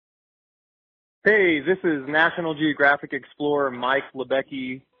Hey, this is National Geographic explorer Mike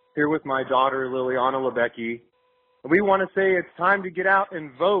Lebecki here with my daughter Liliana Lebecki. We want to say it's time to get out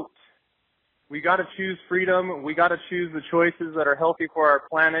and vote. We got to choose freedom. We got to choose the choices that are healthy for our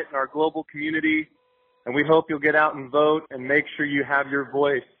planet and our global community. And we hope you'll get out and vote and make sure you have your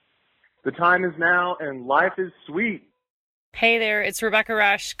voice. The time is now and life is sweet. Hey there, it's Rebecca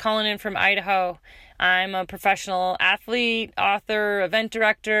Rush calling in from Idaho. I'm a professional athlete, author, event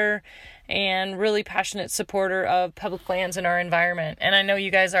director, and really passionate supporter of public lands and our environment. And I know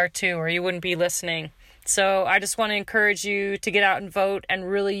you guys are too, or you wouldn't be listening. So I just want to encourage you to get out and vote and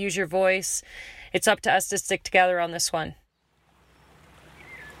really use your voice. It's up to us to stick together on this one.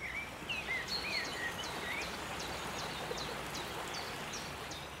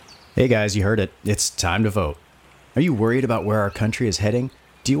 Hey guys, you heard it. It's time to vote. Are you worried about where our country is heading?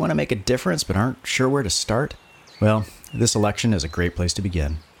 Do you want to make a difference but aren't sure where to start? Well, this election is a great place to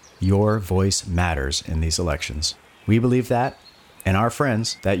begin. Your voice matters in these elections. We believe that, and our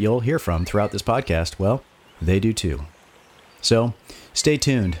friends that you'll hear from throughout this podcast, well, they do too. So, stay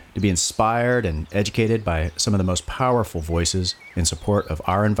tuned to be inspired and educated by some of the most powerful voices in support of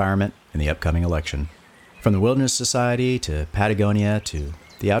our environment in the upcoming election. From the Wilderness Society to Patagonia to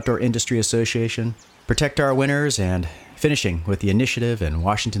the Outdoor Industry Association, protect our winners, and finishing with the initiative in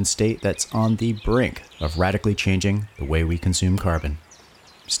Washington State that's on the brink of radically changing the way we consume carbon.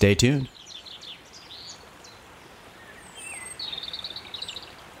 Stay tuned.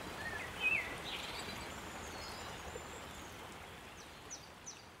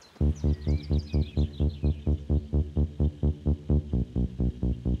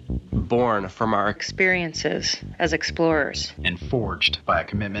 Born from our experiences as explorers and forged by a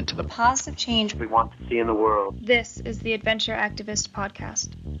commitment to the positive change we want to see in the world. This is the Adventure Activist Podcast.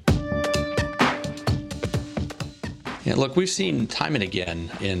 Yeah, look, we've seen time and again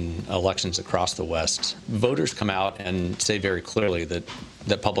in elections across the West, voters come out and say very clearly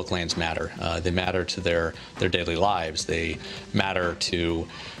that public lands matter. They matter to their daily lives. They matter to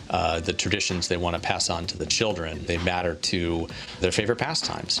the traditions they want to pass on to the children. They matter to their favorite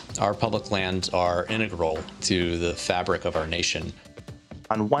pastimes. Our public lands are integral to the fabric of our nation.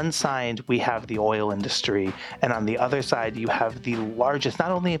 On one side, we have the oil industry, and on the other side, you have the largest, not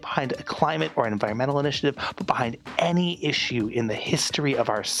only behind a climate or an environmental initiative, but behind any issue in the history of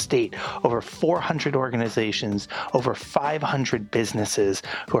our state. Over 400 organizations, over 500 businesses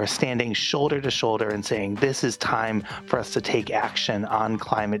who are standing shoulder to shoulder and saying, this is time for us to take action on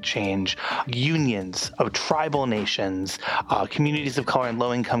climate change. Unions of tribal nations, communities of color and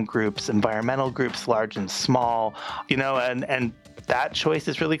low-income groups, environmental groups, large and small, and that choice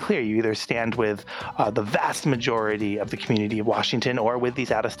is really clear. You either stand with the vast majority of the community of Washington or with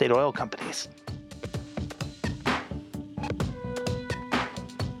these out-of-state oil companies.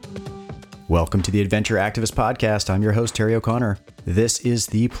 Welcome to the Adventure Activist Podcast. I'm your host, Terry O'Connor. This is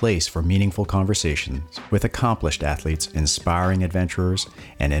the place for meaningful conversations with accomplished athletes, inspiring adventurers,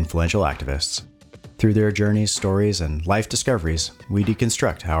 and influential activists. Through their journeys, stories, and life discoveries, we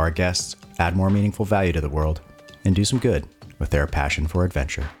deconstruct how our guests add more meaningful value to the world and do some good with their passion for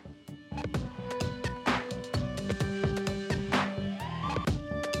adventure.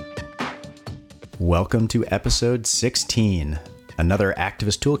 Welcome to episode 16, another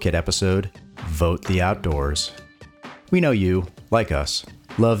Activist Toolkit episode, Vote the Outdoors. We know you, like us,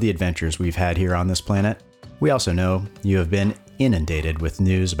 love the adventures we've had here on this planet. We also know you have been inundated with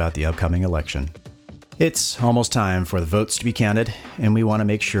news about the upcoming election. It's almost time for the votes to be counted, and we want to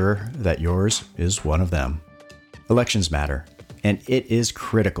make sure that yours is one of them. Elections matter, and it is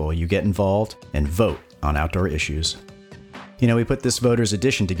critical you get involved and vote on outdoor issues. We put this Voters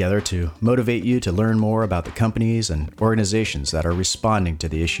Edition together to motivate you to learn more about the companies and organizations that are responding to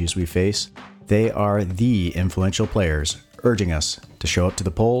the issues we face. They are the influential players urging us to show up to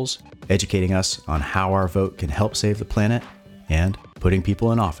the polls, educating us on how our vote can help save the planet, and putting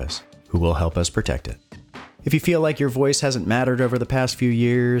people in office who will help us protect it. If you feel like your voice hasn't mattered over the past few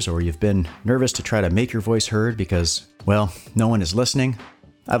years, or you've been nervous to try to make your voice heard because, well, no one is listening,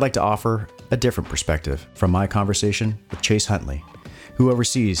 I'd like to offer a different perspective from my conversation with Chase Huntley, who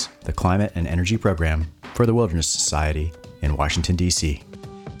oversees the Climate and Energy Program for the Wilderness Society in Washington, D.C.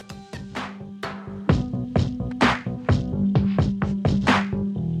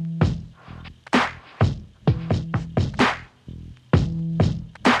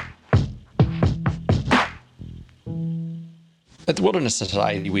 At the Wilderness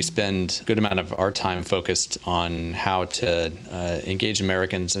Society, we spend a good amount of our time focused on how to engage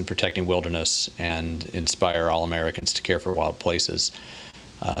Americans in protecting wilderness and inspire all Americans to care for wild places.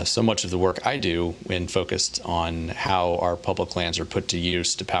 So much of the work I do, when focused on how our public lands are put to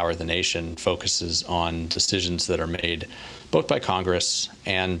use to power the nation, focuses on decisions that are made both by Congress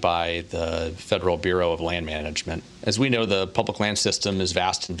and by the Federal Bureau of Land Management. As we know, the public land system is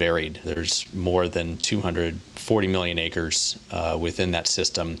vast and varied. There's more than 240 million acres within that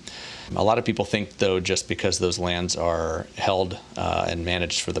system. A lot of people think, though, just because those lands are held and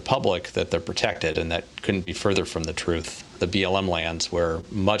managed for the public, that they're protected, and that couldn't be further from the truth. The BLM lands, where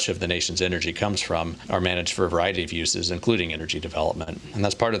much of the nation's energy comes from, are managed for a variety of uses, including energy development. And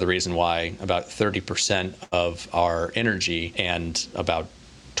that's part of the reason why about 30% of our energy and about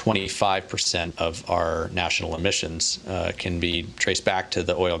 25% of our national emissions can be traced back to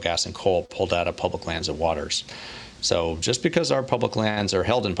the oil, gas, and coal pulled out of public lands and waters. So just because our public lands are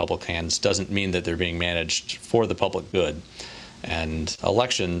held in public hands doesn't mean that they're being managed for the public good. And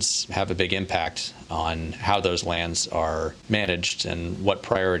elections have a big impact on how those lands are managed and what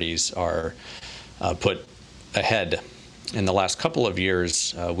priorities are put ahead. In the last couple of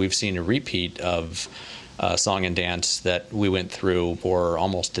years, we've seen a repeat of song and dance that we went through for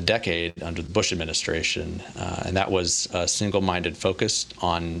almost a decade under the Bush administration, and that was a single-minded focus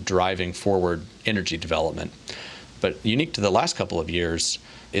on driving forward energy development. But unique to the last couple of years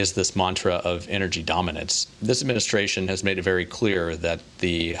is this mantra of energy dominance. This administration has made it very clear that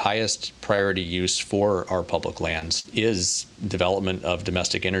the highest priority use for our public lands is development of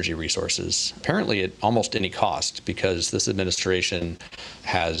domestic energy resources, apparently at almost any cost, because this administration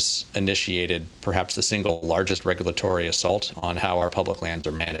has initiated perhaps the single largest regulatory assault on how our public lands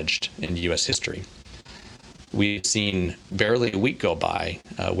are managed in U.S. history. We've seen barely a week go by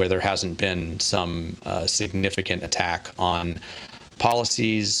where there hasn't been some significant attack on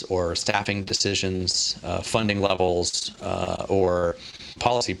policies or staffing decisions, funding levels, or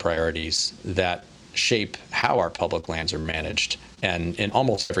policy priorities that shape how our public lands are managed. And in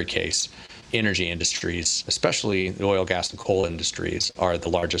almost every case, energy industries, especially the oil, gas, and coal industries, are the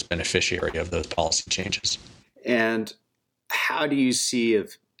largest beneficiary of those policy changes. And how do you see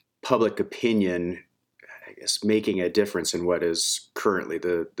if public opinion making a difference in what is currently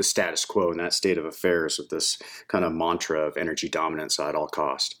the status quo in that state of affairs with this kind of mantra of energy dominance at all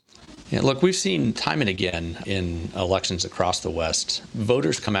cost? Yeah, look, we've seen time and again in elections across the West,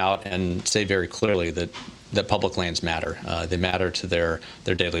 voters come out and say very clearly that public lands matter. They matter to their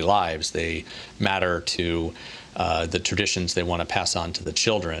daily lives. They matter to the traditions they want to pass on to the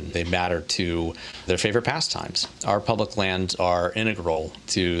children. They matter to their favorite pastimes. Our public lands are integral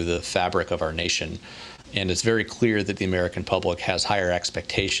to the fabric of our nation. And it's very clear that the American public has higher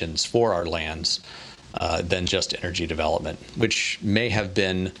expectations for our lands than just energy development, which may have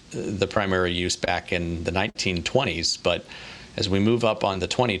been the primary use back in the 1920s. But as we move up on the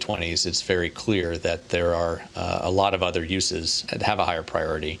 2020s, it's very clear that there are a lot of other uses that have a higher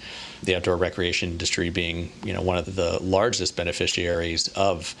priority. The outdoor recreation industry being, one of the largest beneficiaries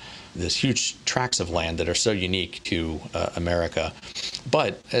of this huge tracts of land that are so unique to America,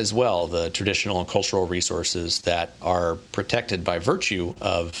 but as well the traditional and cultural resources that are protected by virtue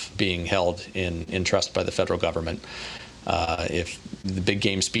of being held in trust by the federal government. If the big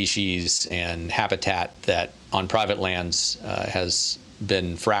game species and habitat that on private lands has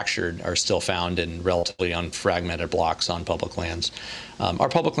been fractured are still found in relatively unfragmented blocks on public lands. Our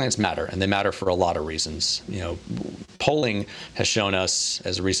public lands matter, and they matter for a lot of reasons. Polling has shown us,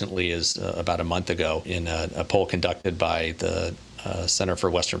 as recently as about a month ago, in a poll conducted by the Center for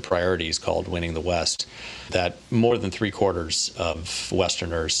Western Priorities called Winning the West, that more than 3/4 of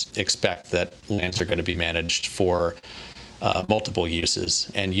Westerners expect that lands are going to be managed for multiple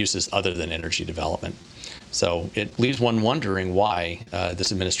uses and uses other than energy development. So it leaves one wondering why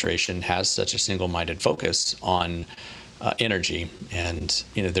this administration has such a single-minded focus on energy. And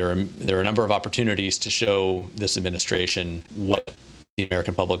there are a number of opportunities to show this administration what the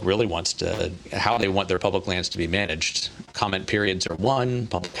American public really wants how they want their public lands to be managed. Comment periods are one,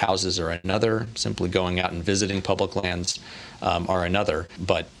 public houses are another, simply going out and visiting public lands are another.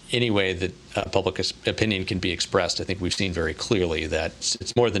 But any way that public opinion can be expressed, I think we've seen very clearly that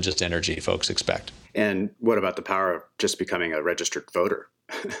it's more than just energy folks expect. And what about the power of just becoming a registered voter?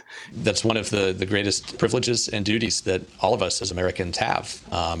 That's one of the greatest privileges and duties that all of us as Americans have,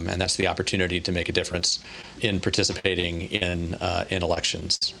 and that's the opportunity to make a difference in participating in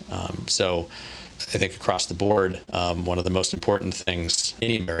elections. So I think across the board, one of the most important things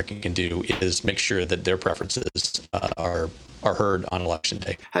any American can do is make sure that their preferences are heard on Election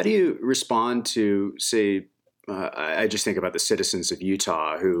Day. How do you respond to, say, I just think about the citizens of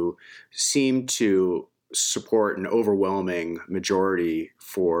Utah who seem to support an overwhelming majority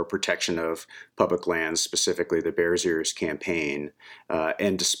for protection of public lands, specifically the Bears Ears campaign.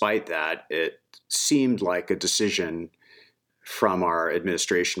 And despite that, it seemed like a decision from our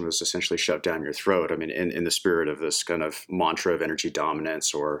administration was essentially shoved down your throat. I mean, in the spirit of this kind of mantra of energy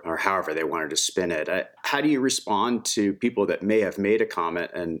dominance, or however they wanted to spin it. How do you respond to people that may have made a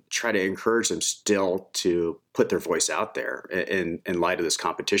comment and try to encourage them still to put their voice out there in light of this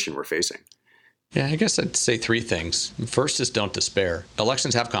competition we're facing? Yeah, I guess I'd say three things. First is don't despair.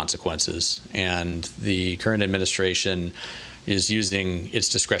 Elections have consequences, and the current administration is using its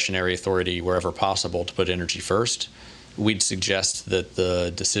discretionary authority wherever possible to put energy first. We'd suggest that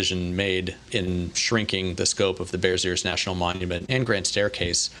the decision made in shrinking the scope of the Bears Ears National Monument and Grand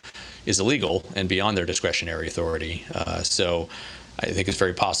Staircase is illegal and beyond their discretionary authority. So I think it's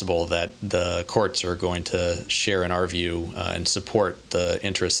very possible that the courts are going to share, in our view, and support the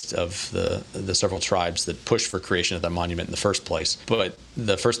interests of the several tribes that pushed for creation of that monument in the first place. But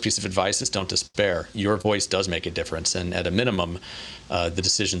the first piece of advice is don't despair. Your voice does make a difference. And at a minimum, the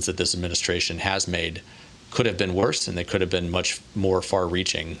decisions that this administration has made could have been worse, and they could have been much more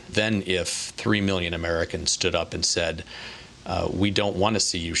far-reaching than if 3 million Americans stood up and said, we don't want to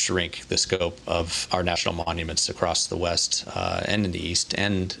see you shrink the scope of our national monuments across the West and in the East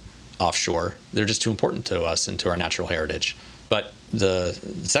and offshore. They're just too important to us and to our natural heritage. But the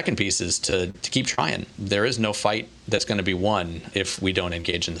second piece is to keep trying. There is no fight that's going to be won if we don't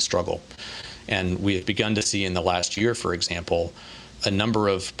engage in the struggle. And we've begun to see in the last year, for example, a number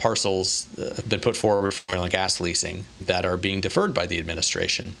of parcels have been put forward for oil and gas leasing that are being deferred by the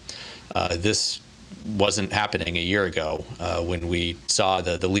administration. This wasn't happening a year ago when we saw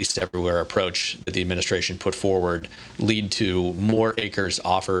the lease everywhere approach that the administration put forward lead to more acres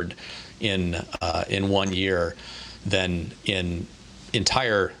offered in 1 year than in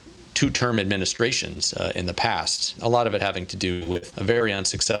entire two-term administrations in the past. A lot of it having to do with a very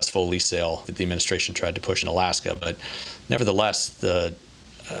unsuccessful lease sale that the administration tried to push in Alaska. But nevertheless,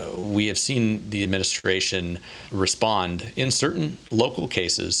 we have seen the administration respond in certain local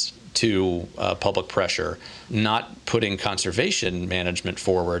cases to public pressure, not putting conservation management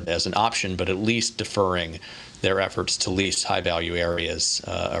forward as an option, but at least deferring their efforts to lease high-value areas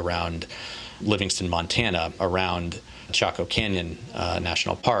around Livingston, Montana, around Chaco Canyon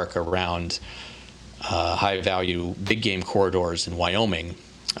National Park, around high-value big game corridors in Wyoming,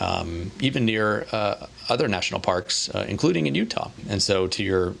 even near other national parks, including in Utah. And so to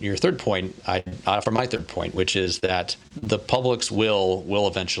your third point, I offer my third point, which is that the public's will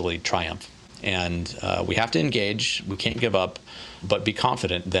eventually triumph. And we have to engage. We can't give up, but be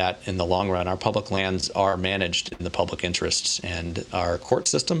confident that in the long run, our public lands are managed in the public interests, and our court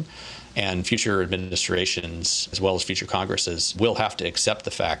system and future administrations, as well as future Congresses, will have to accept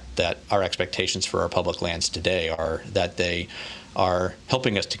the fact that our expectations for our public lands today are that they are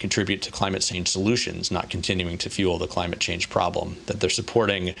helping us to contribute to climate change solutions, not continuing to fuel the climate change problem, that they're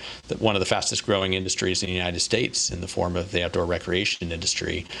supporting one of the fastest growing industries in the United States in the form of the outdoor recreation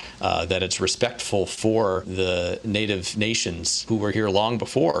industry, that it's respectful for the native nations who were here long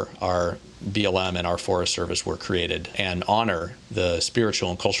before our BLM and our Forest Service were created, and honor the spiritual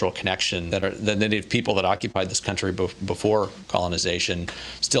and cultural connection that the native people that occupied this country before colonization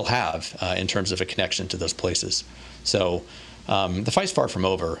still have in terms of a connection to those places. So the fight's far from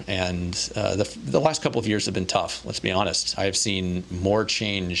over, and the last couple of years have been tough, let's be honest. I have seen more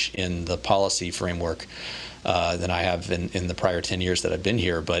change in the policy framework than I have in the prior 10 years that I've been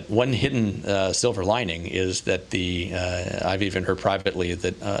here. But one hidden silver lining is that I've even heard privately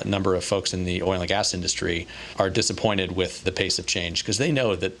that a number of folks in the oil and gas industry are disappointed with the pace of change, because they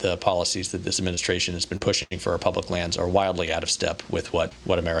know that the policies that this administration has been pushing for our public lands are wildly out of step with what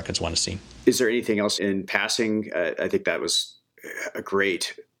Americans want to see. Is there anything else in passing? I think that was a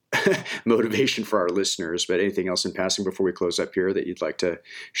great motivation for our listeners, but anything else in passing before we close up here that you'd like to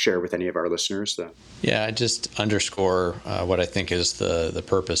share with any of our listeners? Yeah, I just underscore what I think is the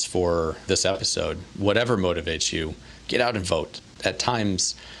purpose for this episode. Whatever motivates you, get out and vote. At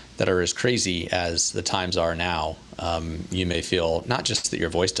times that are as crazy as the times are now, you may feel not just that your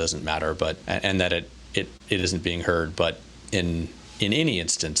voice doesn't matter, but and that it isn't being heard, but in any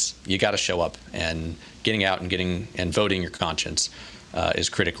instance, you got to show up, and getting out and voting your conscience is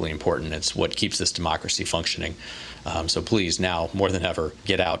critically important. It's what keeps this democracy functioning. So please, now more than ever,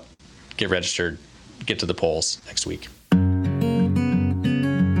 get out, get registered, get to the polls next week.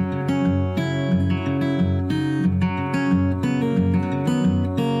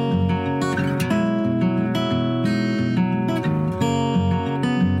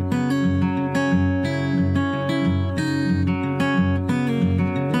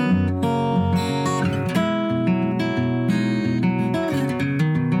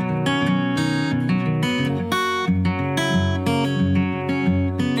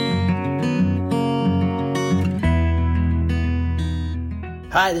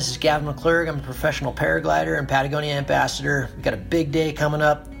 Hi, this is Gavin McClurg. I'm a professional paraglider and Patagonia ambassador. We've got a big day coming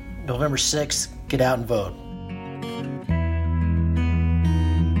up, November 6th. Get out and vote.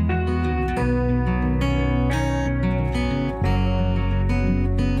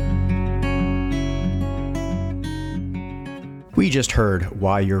 We just heard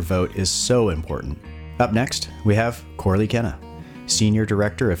why your vote is so important. Up next, we have Corley Kenna, Senior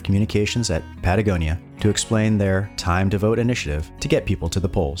Director of Communications at Patagonia, to explain their Time to Vote initiative to get people to the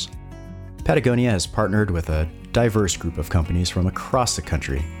polls. Patagonia has partnered with a diverse group of companies from across the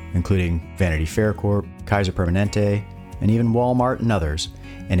country, including Vanity Fair Corp, Kaiser Permanente, and even Walmart and others,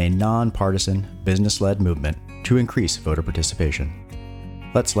 in a nonpartisan, business-led movement to increase voter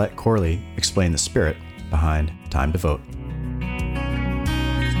participation. Let's let Corley explain the spirit behind Time to Vote.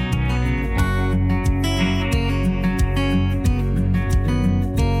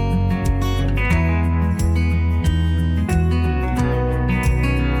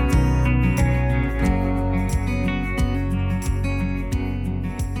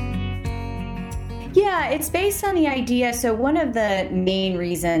 It's based on the idea. So one of the main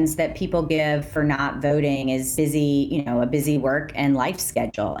reasons that people give for not voting is a busy work and life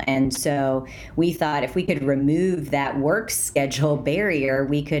schedule. And so we thought if we could remove that work schedule barrier,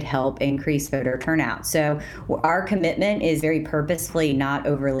 we could help increase voter turnout. So our commitment is very purposefully not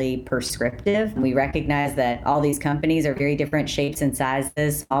overly prescriptive. We recognize that all these companies are very different shapes and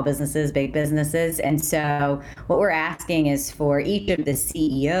sizes, small businesses, big businesses. And so what we're asking is for each of the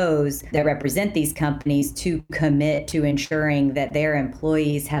CEOs that represent these companies to commit to ensuring that their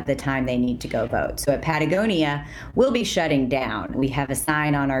employees have the time they need to go vote. So at Patagonia, we'll be shutting down. We have a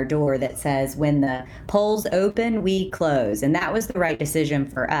sign on our door that says, when the polls open, we close. And that was the right decision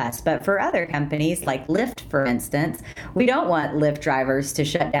for us. But for other companies like Lyft, for instance, we don't want Lyft drivers to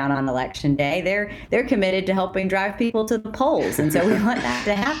shut down on election day. They're committed to helping drive people to the polls. And so we want that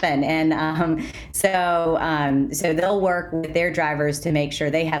to happen. And so they'll work with their drivers to make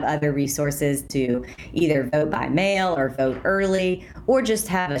sure they have other resources to either vote by mail or vote early, or just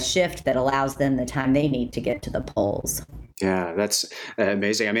have a shift that allows them the time they need to get to the polls. Yeah, that's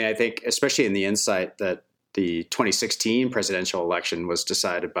amazing. I mean, I think especially in the insight that the 2016 presidential election was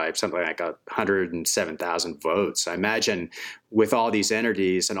decided by something like 107,000 votes. I imagine with all these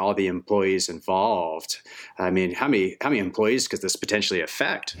entities and all the employees involved, I mean, how many employees could this potentially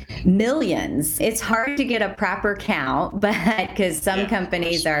affect? Millions. It's hard to get a proper count, but because some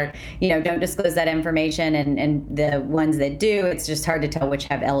companies are, don't disclose that information, and the ones that do, it's just hard to tell which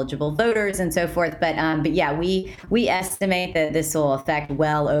have eligible voters and so forth. But yeah, we estimate that this will affect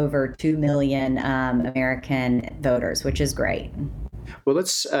well over 2 million American voters, which is great. Well,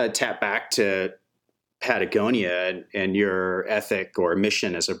 let's tap back to Patagonia and your ethic or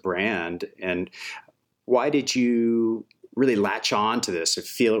mission as a brand. And why did you really latch on to this and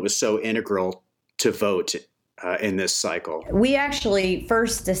feel it was so integral to vote in this cycle? We actually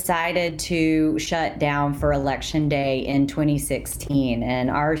first decided to shut down for Election Day in 2016.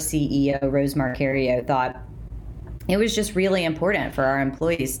 And our CEO, Rose Marcario, thought it was just really important for our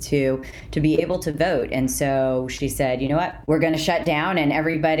employees to be able to vote. And so she said, you know what, we're going to shut down and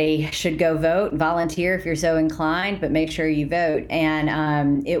everybody should go vote, volunteer if you're so inclined, but make sure you vote.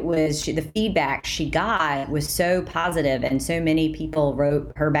 And the feedback she got was so positive, and so many people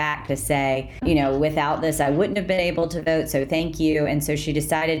wrote her back to say, without this, I wouldn't have been able to vote. So thank you. And so she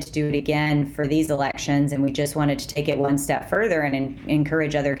decided to do it again for these elections. And we just wanted to take it one step further and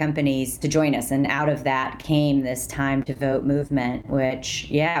encourage other companies to join us. And out of that came this Time to Vote movement, which,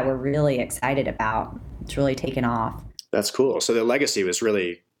 we're really excited about. It's really taken off. That's cool. So the legacy was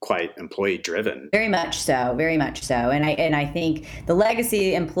really quite employee driven. Very much so, very much so. And I think the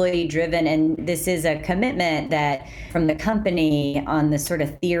legacy employee driven, and this is a commitment that from the company on the sort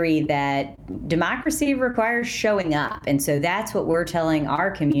of theory that democracy requires showing up. And so that's what we're telling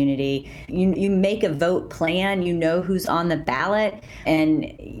our community. You make a vote plan, you know who's on the ballot.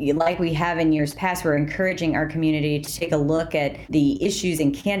 And like we have in years past, we're encouraging our community to take a look at the issues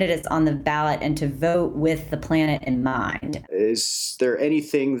and candidates on the ballot and to vote with the planet in mind. Is there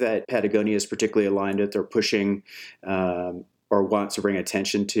anything that Patagonia is particularly aligned with or pushing or wants to bring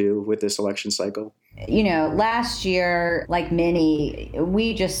attention to with this election cycle? Last year, like many,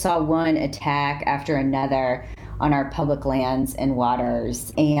 we just saw one attack after another on our public lands and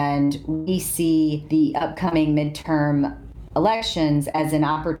waters. And we see the upcoming midterm elections as an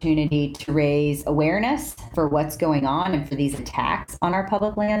opportunity to raise awareness for what's going on and for these attacks on our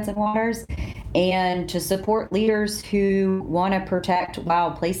public lands and waters, and to support leaders who want to protect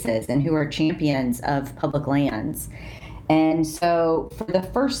wild places and who are champions of public lands. And so for the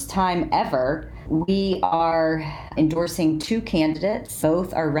first time ever, We are endorsing 2 candidates.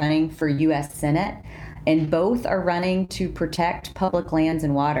 Both are running for U.S. Senate, and both are running to protect public lands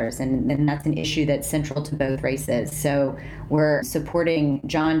and waters, and that's an issue that's central to both races. So we're supporting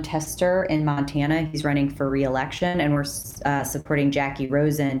John Tester in Montana. He's running for re-election, and we're supporting Jackie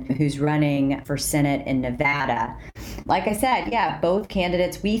Rosen, who's running for Senate in Nevada. Like I said, both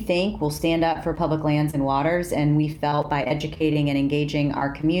candidates we think will stand up for public lands and waters, and we felt by educating and engaging our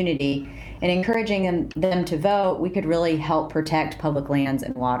community and encouraging them to vote, we could really help protect public lands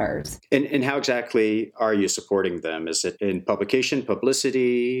and waters. And how exactly are you supporting them? Is it in publication,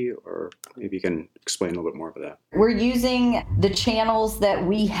 publicity, or maybe you can explain a little bit more about that? We're using the channels that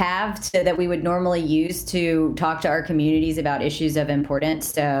we have that we would normally use to talk to our communities about issues of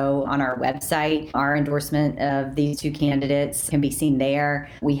importance. So on our website, our endorsement of these 2 candidates can be seen there.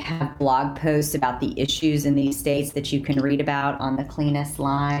 We have blog posts about the issues in these states that you can read about on the Cleanest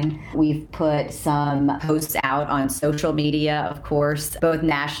Line. We've put some posts out on social media, of course, both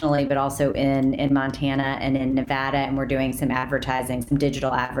nationally, but also in Montana and in Nevada. And we're doing some advertising, some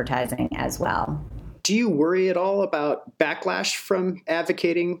digital advertising as well. Do you worry at all about backlash from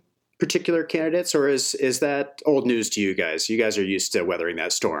advocating particular candidates, or is that old news to you guys? You guys are used to weathering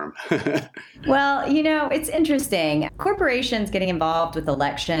that storm. Well, it's interesting. Corporations getting involved with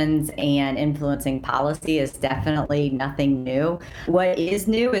elections and influencing policy is definitely nothing new. What is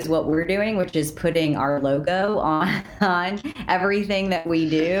new is what we're doing, which is putting our logo on everything that we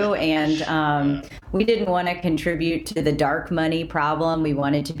do. And we didn't want to contribute to the dark money problem. We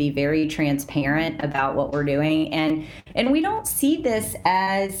wanted to be very transparent about what we're doing. And we don't see this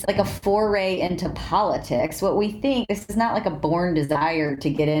as like a foray into politics. What we think, this is not like a born desire to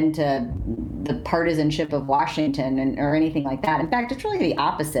get into the partisanship of Washington or anything like that. In fact, it's really the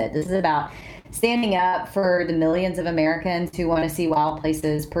opposite. This is about standing up for the millions of Americans who want to see wild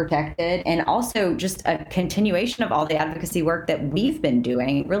places protected, and also just a continuation of all the advocacy work that we've been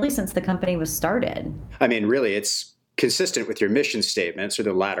doing really since the company was started. I mean, really, it's consistent with your mission statements, or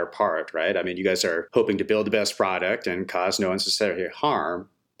the latter part, right? I mean, you guys are hoping to build the best product and cause no unnecessary harm,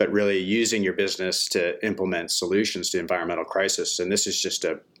 but really using your business to implement solutions to environmental crisis. And this is just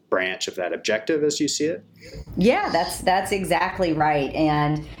a branch of that objective as you see it? Yeah, that's exactly right.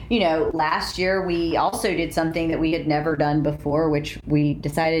 And, last year we also did something that we had never done before, which we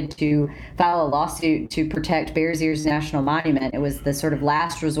decided to file a lawsuit to protect Bears Ears National Monument. It was the sort of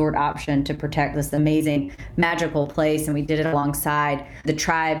last resort option to protect this amazing, magical place. And we did it alongside the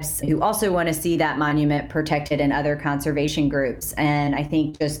tribes who also want to see that monument protected, and other conservation groups. And I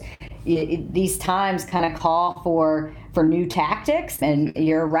think just these times kind of call for new tactics. And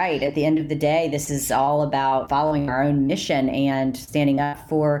you're right. At the end of the day, this is all about following our own mission and standing up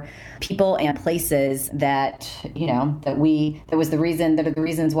for people and places that are the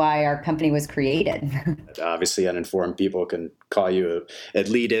reasons why our company was created. Obviously, uninformed people can call you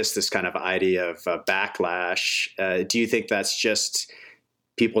elitist, this kind of idea of backlash. Do you think that's just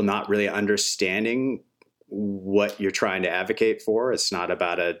people not really understanding what you're trying to advocate for? It's not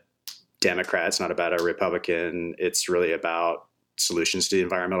about a Democrat, it's not about a Republican, it's really about solutions to the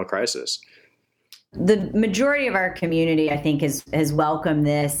environmental crisis. The majority of our community, I think, has welcomed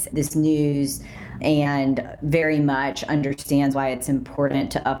this news and very much understands why it's important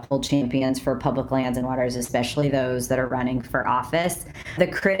to uphold champions for public lands and waters, especially those that are running for office. The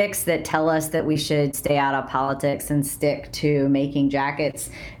critics that tell us that we should stay out of politics and stick to making jackets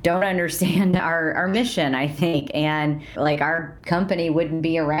don't understand our mission, I think. And our company wouldn't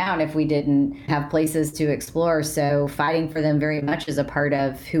be around if we didn't have places to explore. So fighting for them very much is a part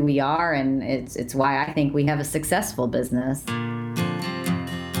of who we are. And it's why I think we have a successful business.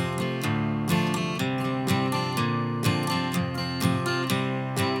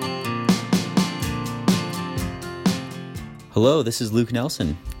 Hello, this is Luke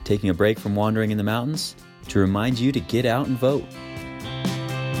Nelson, taking a break from wandering in the mountains to remind you to get out and vote.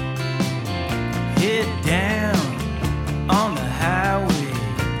 Head down on the highway,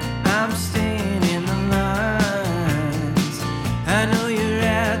 I'm staying in the lines. I know you're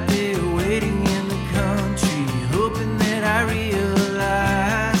out there waiting in the country, hoping that I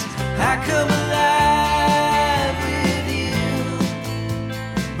realize I come alive with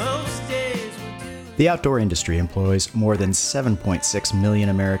you. Most days we do. The outdoor industry employs more than 7.6 million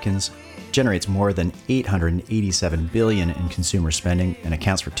Americans, generates more than $887 billion in consumer spending, and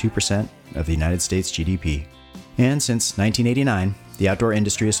accounts for 2% of the United States GDP. And since 1989, the Outdoor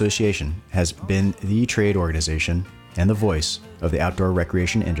Industry Association has been the trade organization and the voice of the outdoor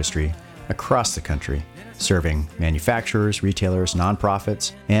recreation industry across the country, serving manufacturers, retailers,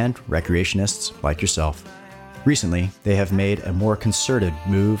 nonprofits, and recreationists like yourself. Recently, they have made a more concerted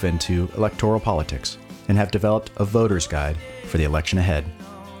move into electoral politics and have developed a voter's guide for the election ahead.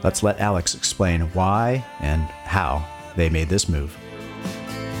 Let's let Alex explain why and how they made this move.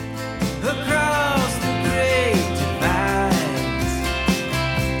 Across the great divides,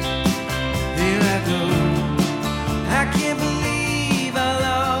 here I go. I can't believe I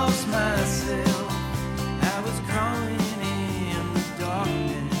lost myself. I was crawling in the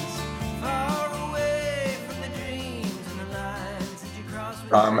darkness, far away from the dreams and the lines that you crossed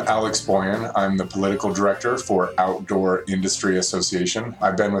with. I'm Alex Boyan. I'm the political director for Outdoor Industry Association.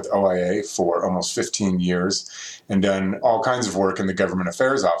 I've been with OIA for almost 15 years and done all kinds of work in the government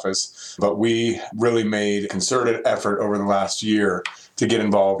affairs office, but we really made a concerted effort over the last year to get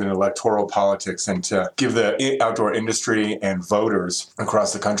involved in electoral politics and to give the outdoor industry and voters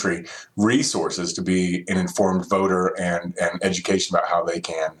across the country resources to be an informed voter and education about how they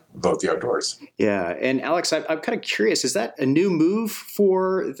can vote the outdoors. Yeah. And Alex, I'm kind of curious, is that a new move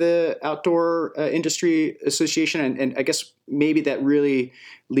for the Outdoor Industry Association? And I guess maybe that really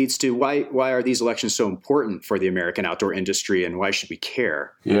leads to why are these elections so important for the American outdoor industry and why should we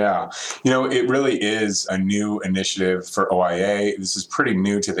care? Yeah. It really is a new initiative for OIA. This is pretty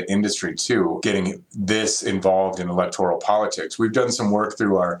new to the industry too, getting this involved in electoral politics. We've done some work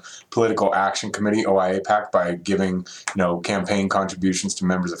through our political action committee, OIA PAC, by giving, campaign contributions to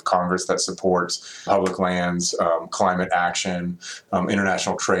members of Congress that supports public lands, climate action,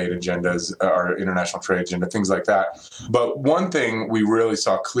 international trade agendas, our international trade agenda, things like that. But one thing we really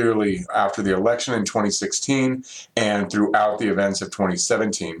saw clearly after the election in 2016 and throughout the events of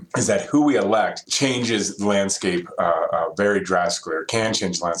 2017 is that who we elect changes the landscape very drastically, or can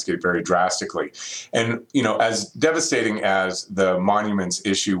change the landscape very drastically. And, as devastating as the monuments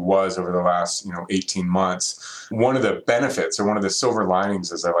issue was over the last, 18 months, one of the benefits, or one of the silver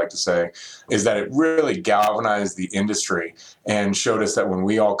linings, as I like to say, is that it really galvanized the industry and showed us that when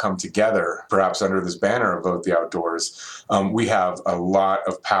we all come together, perhaps under this banner of Vote the Outdoors, we have a lot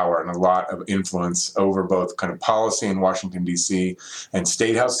of power and a lot of influence over both kind of policy in Washington, D.C. and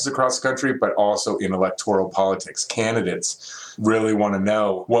state houses across the country, but also in electoral politics. Candidates really want to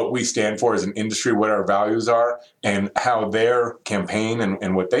know what we stand for as an industry, what our values are, and how their campaign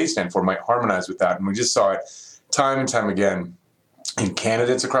and what they stand for might harmonize with that. And we just saw it time and time again in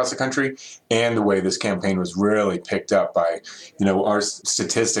candidates across the country, and the way this campaign was really picked up by, our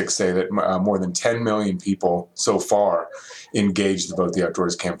statistics say that more than 10 million people so far engaged the Vote the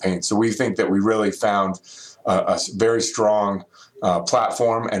Outdoors campaign. So we think that we really found a very strong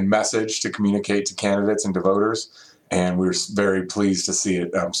platform and message to communicate to candidates and to voters. And we're very pleased to see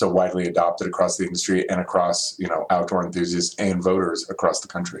it so widely adopted across the industry and across, outdoor enthusiasts and voters across the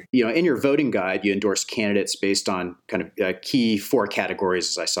country. In your voting guide, you endorse candidates based on kind of key 4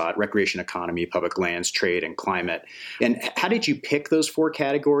 categories, as I saw it: recreation, economy, public lands, trade, and climate. And how did you pick those 4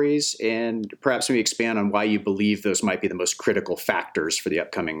 categories? And perhaps maybe expand on why you believe those might be the most critical factors for the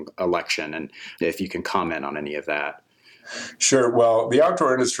upcoming election, and if you can comment on any of that. Sure. Well, the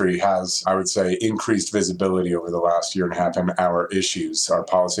outdoor industry has, I would say, increased visibility over the last year and a half, and our issues, our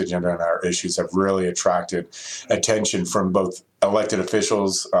policy agenda and our issues have really attracted attention from both elected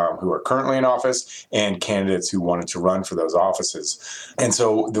officials who are currently in office and candidates who wanted to run for those offices. And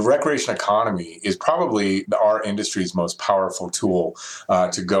so the recreation economy is probably our industry's most powerful tool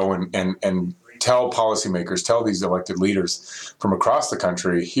to go and tell policymakers, tell these elected leaders from across the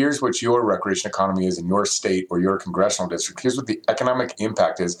country, here's what your recreation economy is in your state or your congressional district. Here's what the economic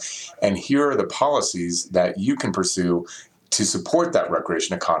impact is. And here are the policies that you can pursue to support that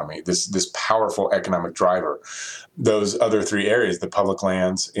recreation economy, this powerful economic driver. Those other 3 areas, the public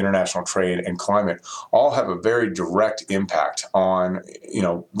lands, international trade, and climate, all have a very direct impact on,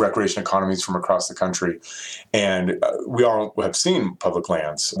 recreation economies from across the country. And we all have seen public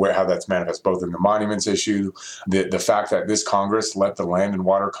lands, how that's manifest both in the monuments issue, the fact that this Congress let the Land and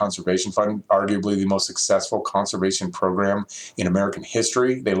Water Conservation Fund, arguably the most successful conservation program in American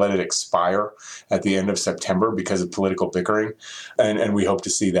history, they let it expire at the end of September because of political bickering. And we hope to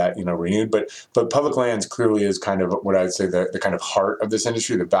see that, renewed. But public lands clearly is kind of what I'd say the kind of heart of this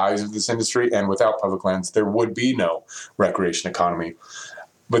industry, the values of this industry. And without public lands, there would be no recreation economy.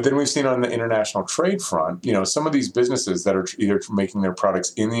 But then we've seen on the international trade front, some of these businesses that are either making their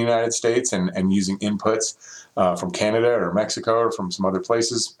products in the United States and using inputs from Canada or Mexico or from some other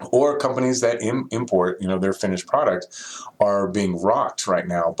places, or companies that import, their finished product, are being rocked right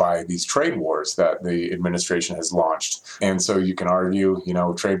now by these trade wars that the administration has launched. And so you can argue,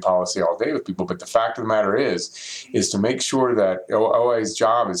 trade policy all day with people, but the fact of the matter is to make sure that OIA's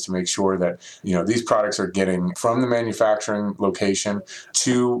job is to make sure that, these products are getting from the manufacturing location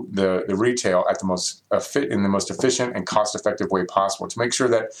to do the retail at the most in the most efficient and cost-effective way possible to make sure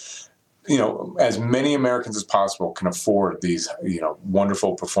that as many Americans as possible can afford these,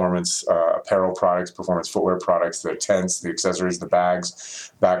 wonderful performance apparel products, performance footwear products, the tents, the accessories, the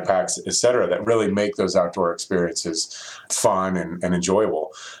bags, backpacks, et cetera, that really make those outdoor experiences fun and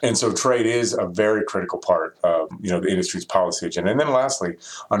enjoyable. And so trade is a very critical part of, the industry's policy agenda. And then lastly,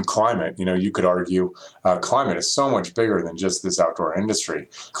 on climate, you could argue climate is so much bigger than just this outdoor industry.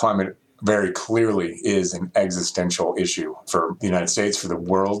 Climate very clearly is an existential issue for the United States, for the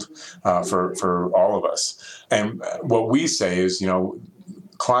world, for all of us. And what we say is,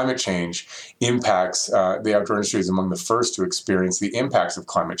 climate change impacts, the outdoor industry is among the first to experience the impacts of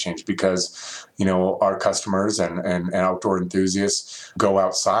climate change because, our customers and outdoor enthusiasts go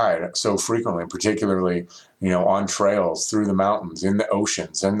outside so frequently, particularly, on trails, through the mountains, in the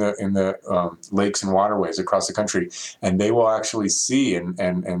oceans, in the lakes and waterways across the country, and they will actually see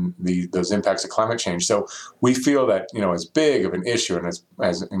those impacts of climate change. So we feel that, as big of an issue and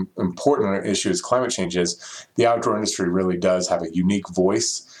as important an issue as climate change is, the outdoor industry really does have a unique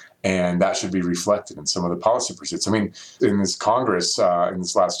voice. And that should be reflected in some of the policy pursuits. I mean, in this Congress, in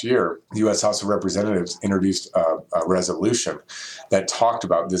this last year, the U.S. House of Representatives introduced a resolution that talked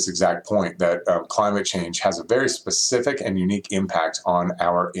about this exact point, that climate change has a very specific and unique impact on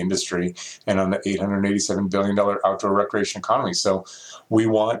our industry and on the $887 billion outdoor recreation economy. So we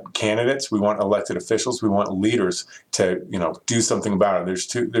want candidates, we want elected officials, we want leaders to, do something about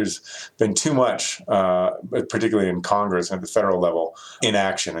it. There's been too much, particularly in Congress and at the federal level,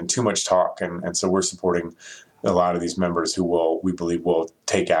 inaction and too much talk. And so we're supporting a lot of these members who we believe will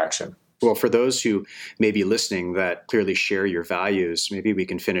take action. Well, for those who may be listening that clearly share your values, maybe we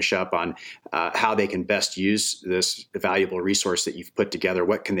can finish up on how they can best use this valuable resource that you've put together.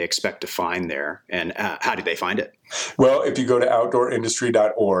 What can they expect to find there, and how do they find it? Well, if you go to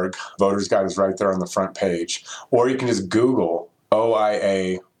outdoorindustry.org, Voter's Guide is right there on the front page, or you can just Google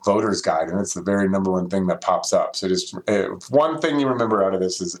OIA Voter's Guide, and it's the very number one thing that pops up. So just one thing you remember out of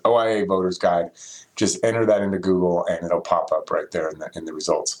this is OIA Voter's Guide. Just enter that into Google and it'll pop up right there in the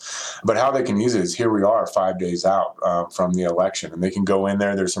results. But how they can use it is, here we are 5 days out from the election, and they can go in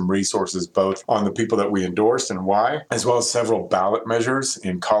there. There's some resources both on the people that we endorsed and why, as well as several ballot measures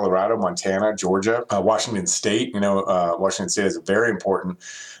in Colorado, Montana, Georgia, Washington State. Washington State is a very important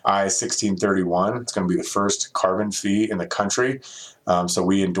I-1631. It's going to be the first carbon fee in the country. So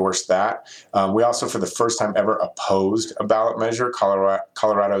we endorsed that. We also, for the first time ever, opposed a ballot measure,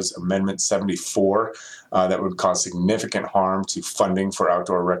 Colorado's Amendment 74, that would cause significant harm to funding for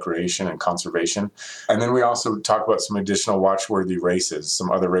outdoor recreation and conservation. And then we also talk about some additional watchworthy races, some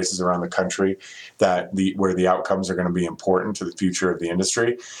other races around the country where the outcomes are going to be important to the future of the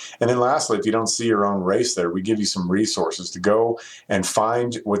industry. And then lastly, if you don't see your own race there, we give you some resources to go and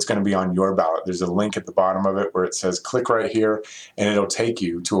find what's going to be on your ballot. There's a link at the bottom of it where it says click right here, and it'll take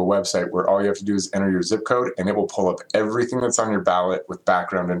you to a website where all you have to do is enter your zip code, and it will pull up everything that's on your ballot with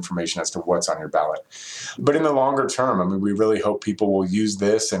background information as to what's on your ballot. But in the longer term, I mean, we really hope people will use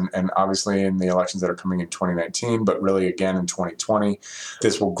this, and obviously in the elections that are coming in 2019, but really again in 2020,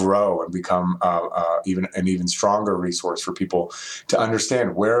 this will grow and become an even stronger resource for people to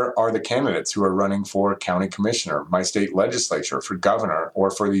understand where are the candidates who are running for county commissioner, my state legislature, for governor,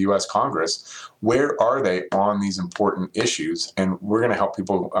 or for the U.S. Congress. Where are they on these important issues? And we're going to help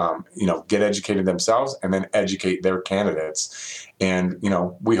people, get educated themselves and then educate their candidates. And,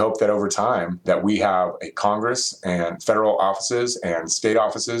 we hope that over time that we have a Congress and federal offices and state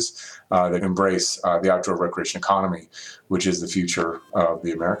offices that embrace the outdoor recreation economy, which is the future of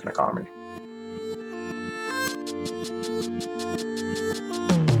the American economy.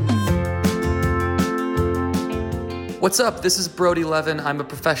 What's up? This is Brody Levin. I'm a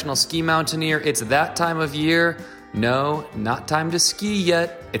professional ski mountaineer. It's that time of year. No, not time to ski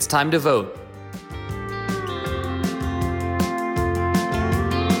yet. It's time to vote.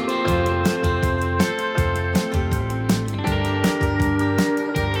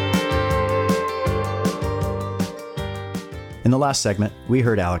 In the last segment, we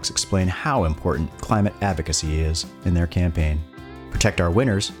heard Alex explain how important climate advocacy is in their campaign. Protect Our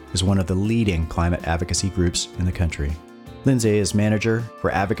Winners is one of the leading climate advocacy groups in the country. Lindsay is manager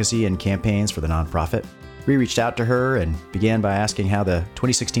for advocacy and campaigns for the nonprofit. We reached out to her and began by asking how the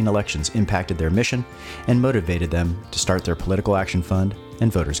 2016 elections impacted their mission and motivated them to start their political action fund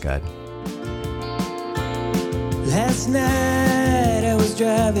and Voter's Guide. Last night I was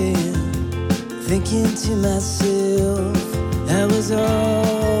driving, thinking to myself, I was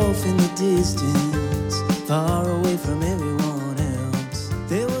off in the distance, far away from everyone else.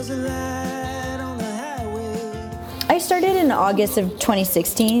 There was a light on the highway. I started in August of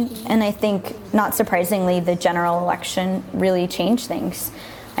 2016, and I think, not surprisingly, the general election really changed things.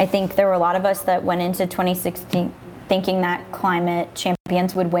 I think there were a lot of us that went into 2016 thinking that climate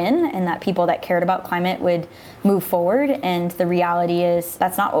champions would win and that people that cared about climate would move forward, and the reality is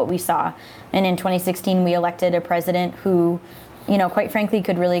that's not what we saw. And in 2016, we elected a president who, quite frankly,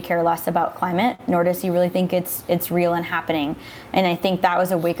 could really care less about climate, nor does he really think it's real and happening. And I think that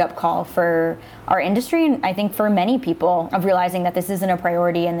was a wake-up call for our industry, and I think for many people, of realizing that this isn't a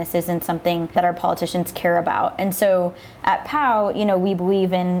priority and this isn't something that our politicians care about. And so at POW, we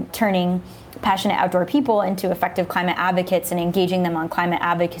believe in turning passionate outdoor people into effective climate advocates and engaging them on climate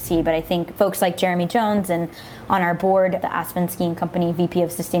advocacy. But I think folks like Jeremy Jones and on our board, the Aspen Skiing Company VP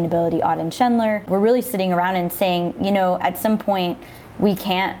of Sustainability, Auden Schendler, we're really sitting around and saying, at some point, we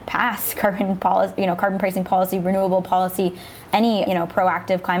can't pass carbon policy, carbon pricing policy, renewable policy, any,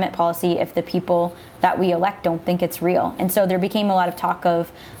 proactive climate policy if the people that we elect don't think it's real. And so there became a lot of talk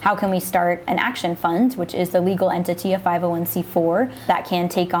of how can we start an action fund, which is the legal entity, a 501c4, that can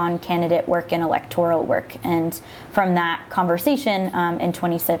take on candidate work and electoral work. And from that conversation in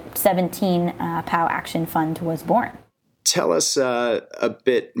 2017, POW Action Fund was born. Tell us a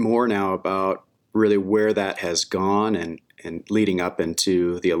bit more now about really where that has gone and leading up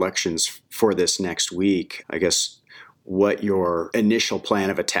into the elections for this next week. I guess what your initial plan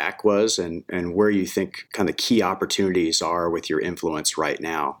of attack was and where you think kind of key opportunities are with your influence right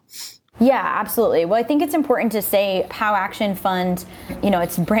now. Yeah, absolutely. Well, I think it's important to say POW Action Fund,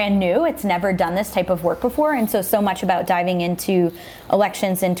 it's brand new. It's never done this type of work before. And so much about diving into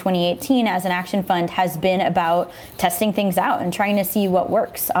elections in 2018 as an action fund has been about testing things out and trying to see what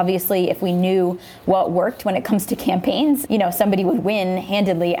works. Obviously, if we knew what worked when it comes to campaigns, somebody would win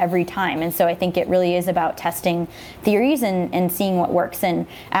handedly every time. And so I think it really is about testing theories and seeing what works. And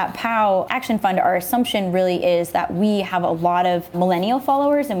at POW Action Fund, our assumption really is that we have a lot of millennial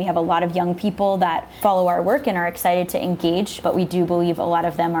followers and we have a lot of young people that follow our work and are excited to engage, but we do believe a lot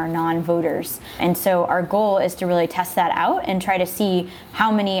of them are non-voters. And so our goal is to really test that out and try to see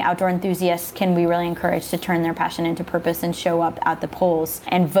how many outdoor enthusiasts can we really encourage to turn their passion into purpose and show up at the polls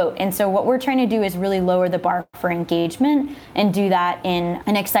and vote. And so what we're trying to do is really lower the bar for engagement and do that in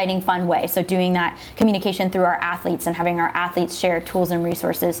an exciting, fun way. So doing that communication through our athletes and having our athletes share tools and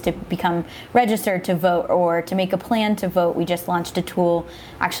resources to become registered to vote or to make a plan to vote. We just launched a tool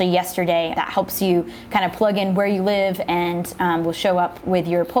actually yesterday that helps you kind of plug in where you live and will show up with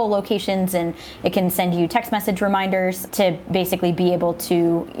your poll locations, and it can send you text message reminders to basically be able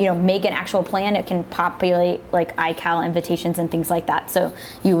to make an actual plan. It can populate like iCal invitations and things like that, so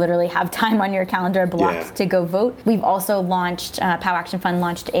you literally have time on your calendar blocked to go vote. We've also launched, POW Action Fund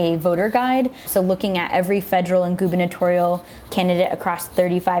launched a voter guide, so looking at every federal and gubernatorial candidate across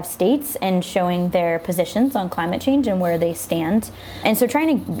 35 states and showing their positions on climate change and where they stand. And so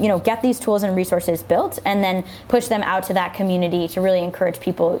trying to get these tools and resources built and then push them out to that community to really encourage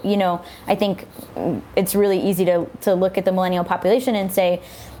people. I think it's really easy to look at the millennial population and say,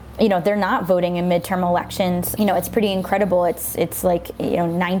 they're not voting in midterm elections. It's pretty incredible. It's like,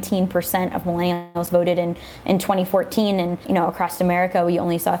 19% of millennials voted in 2014. And, across America, we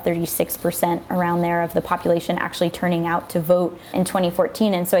only saw 36% around there of the population actually turning out to vote in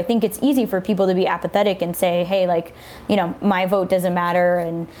 2014. And so I think it's easy for people to be apathetic and say, hey, my vote doesn't matter.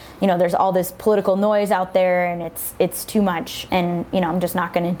 And, there's all this political noise out there and it's too much. And, I'm just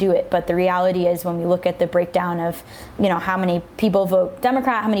not going to do it. But the reality is when we look at the breakdown of, how many people vote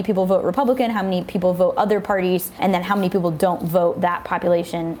Democrat, how many people vote Republican, how many people vote other parties, and then how many people don't vote, that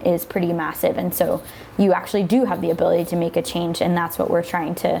population is pretty massive. And so you actually do have the ability to make a change, and that's what we're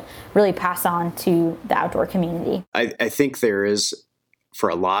trying to really pass on to the outdoor community. I think there is, for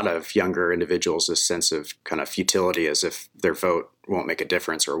a lot of younger individuals, a sense of kind of futility, as if their vote won't make a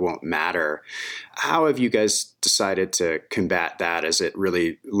difference or won't matter. How have you guys decided to combat that? Is it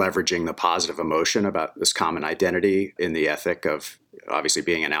really leveraging the positive emotion about this common identity in the ethic of obviously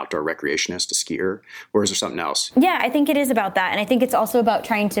being an outdoor recreationist, a skier, or is there something else? Yeah, I think it is about that. And I think it's also about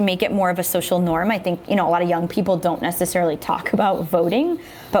trying to make it more of a social norm. I think, a lot of young people don't necessarily talk about voting,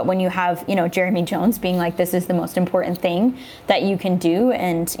 but when you have, Jeremy Jones being like, this is the most important thing that you can do.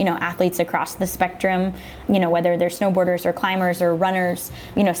 And, athletes across the spectrum, whether they're snowboarders or climbers or runners,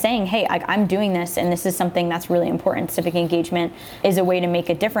 saying, hey, I'm doing this and this is something that's really important. Civic engagement is a way to make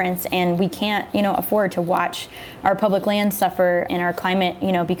a difference. And we can't, afford to watch our public lands suffer and our climate,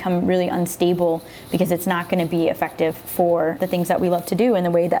 become really unstable because it's not going to be effective for the things that we love to do and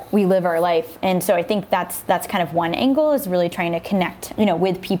the way that we live our life. And so I think that's kind of one angle, is really trying to connect,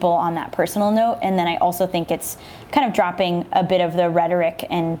 with people on that personal note. And then I also think it's kind of dropping a bit of the rhetoric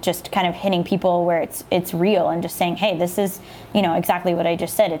and just kind of hitting people where it's real, and just saying, hey, this is, exactly what I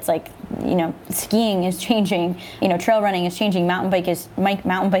just said. It's like, skiing is changing, trail running is changing, mountain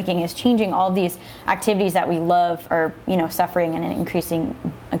biking is changing. All of these activities that we love are, suffering in an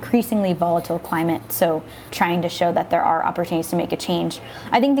increasingly volatile climate. So trying to show that there are opportunities to make a change.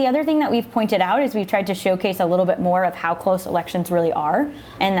 I think the other thing that we've pointed out is we've tried to showcase a little bit more of how close elections really are,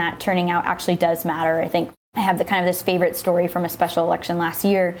 and that turning out actually does matter. I think I have this favorite story from a special election last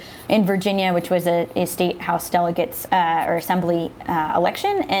year in Virginia, which was a state house delegates or assembly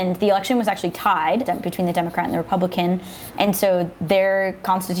election. And the election was actually tied between the Democrat and the Republican. And so their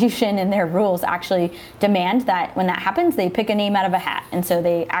constitution and their rules actually demand that when that happens, they pick a name out of a hat. And so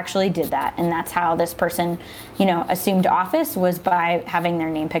they actually did that. And that's how this person, assumed office, was by having their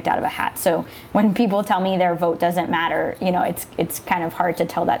name picked out of a hat. So when people tell me their vote doesn't matter, it's kind of hard to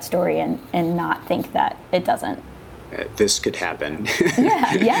tell that story and not think that it doesn't. This could happen.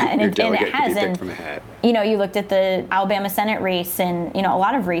 Yeah, and it has. And from a hat. You looked at the Alabama Senate race and, a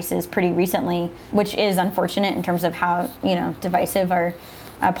lot of races pretty recently, which is unfortunate in terms of how, divisive our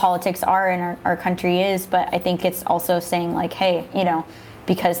politics are and our country is. But I think it's also saying like, hey,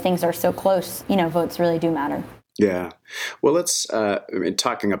 because things are so close, votes really do matter. Yeah. Well, let's,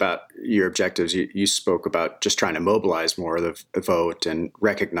 talking about your objectives, you spoke about just trying to mobilize more of the vote and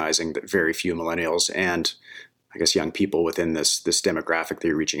recognizing that very few millennials and I guess young people within this demographic that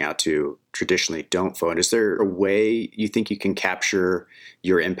you're reaching out to traditionally don't vote. Is there a way you think you can capture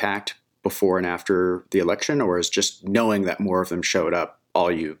your impact before and after the election, or is just knowing that more of them showed up all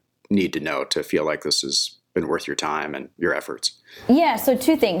you need to know to feel like this has been worth your time and your efforts? Yeah, so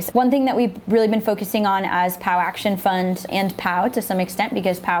two things. One thing that we've really been focusing on as POW Action Fund and POW to some extent,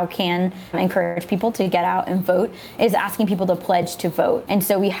 because POW can encourage people to get out and vote, is asking people to pledge to vote. And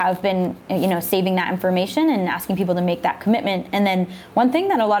so we have been, saving that information and asking people to make that commitment. And then one thing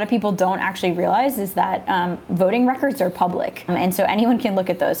that a lot of people don't actually realize is that voting records are public. And so anyone can look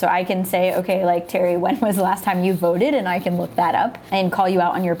at those. So I can say, okay, like, Terry, when was the last time you voted? And I can look that up and call you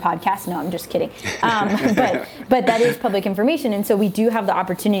out on your podcast. No, I'm just kidding. But that is public information. And so we do have the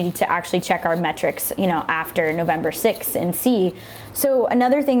opportunity to actually check our metrics, after November 6th and see. So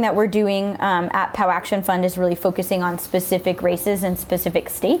another thing that we're doing at POW Action Fund is really focusing on specific races in specific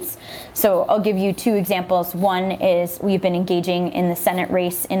states. So I'll give you two examples. One is we've been engaging in the Senate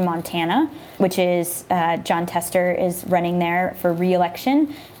race in Montana, which is John Tester is running there for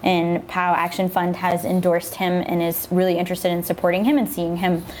re-election. And POW Action Fund has endorsed him and is really interested in supporting him and seeing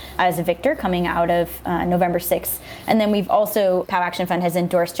him as a victor coming out of November 6th. And then we've also, POW Action Fund has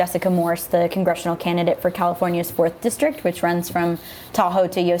endorsed Jessica Morse, the congressional candidate for California's 4th District, which runs from Tahoe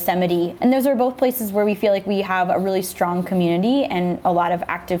to Yosemite. And those are both places where we feel like we have a really strong community and a lot of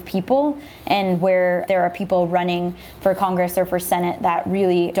active people, and where there are people running for Congress or for Senate that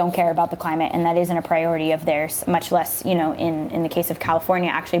really don't care about the climate, and that isn't a priority of theirs, much less, in the case of California,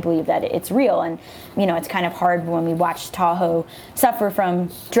 actually believe that it's real. And, it's kind of hard when we watch Tahoe suffer from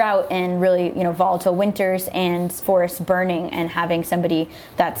drought and really, volatile winters and forests burning, and having somebody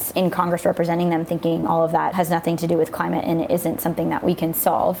that's in Congress representing them thinking all of that has nothing to do with climate and it isn't something that we can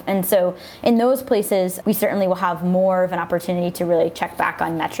solve. And so in those places, we certainly will have more of an opportunity to really check back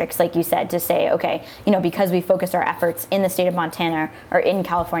on metrics, like you said, to say, okay, because we focused our efforts in the state of Montana or in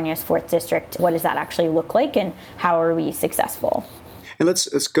California's 4th District, what does that actually look like and how are we successful? And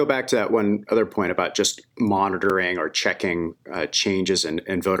let's go back to that one other point about just monitoring or checking changes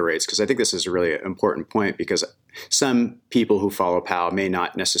in voter rates, because I think this is a really important point, because some people who follow POW may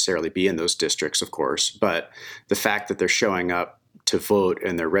not necessarily be in those districts, of course, but the fact that they're showing up to vote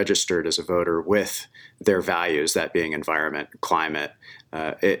and they're registered as a voter with their values, that being environment, climate,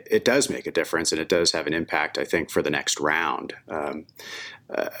 it does make a difference, and it does have an impact, I think, for the next round. I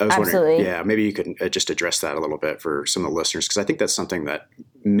was Absolutely. wondering, maybe you could just address that a little bit for some of the listeners, because I think that's something that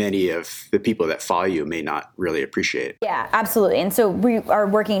many of the people that follow you may not really appreciate. Yeah, absolutely. And so we are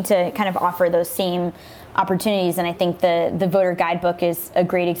working to kind of offer those same opportunities. And I think the voter guidebook is a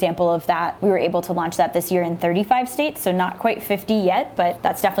great example of that. We were able to launch that this year in 35 states, so not quite 50 yet, but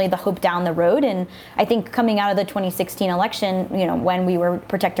that's definitely the hope down the road. And I think coming out of the 2016 election, when we were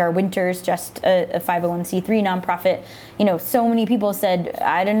Protect Our Winters, just a 501c3 nonprofit, so many people said,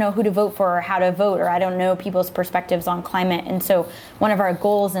 I don't know who to vote for or how to vote, or I don't know people's perspectives on climate. And so one of our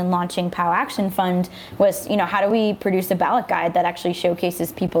goals in launching POW Action Fund was, how do we produce a ballot guide that actually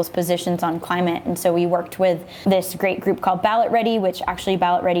showcases people's positions on climate? And so we work worked with this great group called Ballot Ready, which actually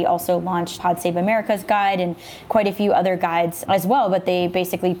Ballot Ready also launched Pod Save America's guide and quite a few other guides as well. But they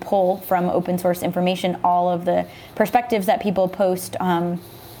basically pull from open source information all of the perspectives that people post,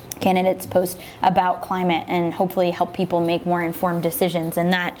 candidates post about climate, and hopefully help people make more informed decisions.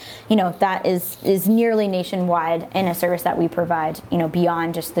 And that, that is nearly nationwide in a service that we provide,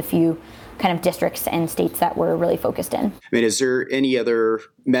 beyond just the few kind of districts and states that we're really focused in. I mean, is there any other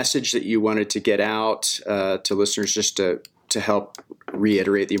message that you wanted to get out to listeners just to help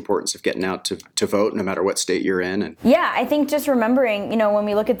reiterate the importance of getting out to vote no matter what state you're in? And yeah, I think just remembering, when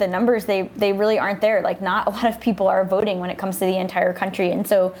we look at the numbers, they really aren't there. Like, not a lot of people are voting when it comes to the entire country. And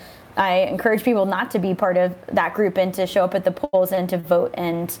so I encourage people not to be part of that group and to show up at the polls and to vote.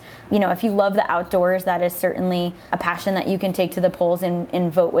 And, if you love the outdoors, that is certainly a passion that you can take to the polls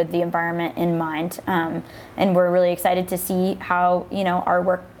and vote with the environment in mind. And we're really excited to see how, our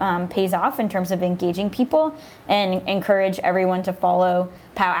work pays off in terms of engaging people, and encourage everyone to follow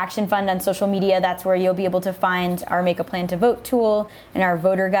POW Action Fund on social media. That's where you'll be able to find our Make a Plan to Vote tool and our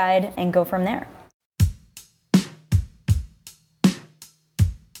voter guide, and go from there.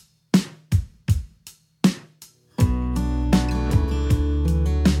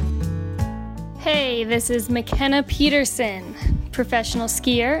 Hey, this is McKenna Peterson, professional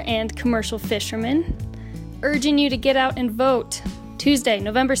skier and commercial fisherman, urging you to get out and vote Tuesday,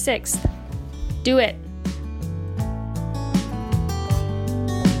 November 6th. Do it.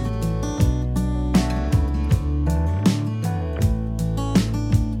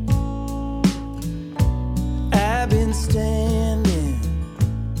 I've been standing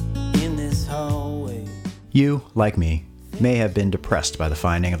in this hallway. you, like me, may have been depressed by the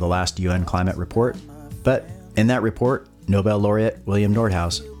finding of the last UN climate report, but in that report, Nobel laureate William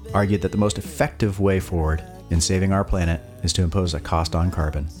Nordhaus argued that the most effective way forward in saving our planet is to impose a cost on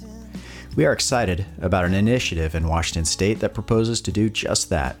carbon. We are excited about an initiative in Washington state that proposes to do just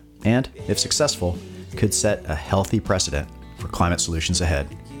that, and, if successful, could set a healthy precedent for climate solutions ahead.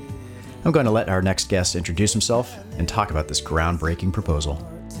 I'm going to let our next guest introduce himself and talk about this groundbreaking proposal.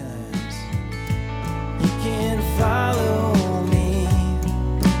 You can follow me,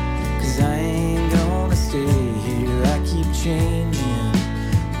 'cause I ain't gonna stay here. I keep changing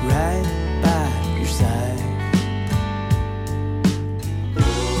right by your side.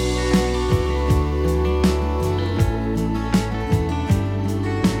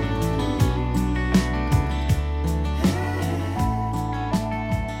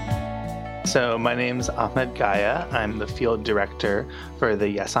 So my name's Ahmed Gaya. I'm the field director for the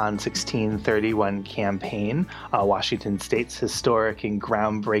Yes on 1631 campaign, Washington State's historic and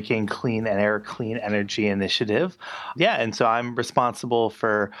groundbreaking clean air, clean energy initiative. Yeah, and so I'm responsible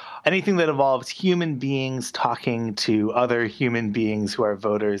for anything that involves human beings talking to other human beings who are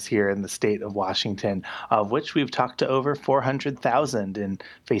voters here in the state of Washington, of which we've talked to over 400,000 in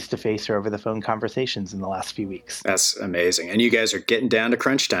face-to-face or over-the-phone conversations in the last few weeks. That's amazing. And you guys are getting down to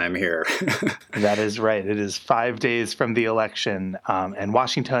crunch time here. That is right. It is 5 days from the election, and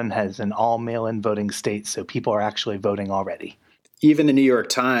Washington has an all-mail-in voting state, so people are actually voting already. Even the New York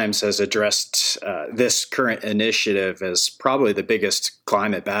Times has addressed this current initiative as probably the biggest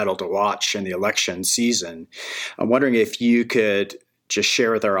climate battle to watch in the election season. I'm wondering if you could just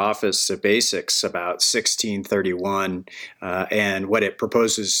share with our office the basics about 1631 and what it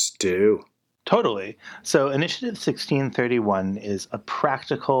proposes to do. Totally. So Initiative 1631 is a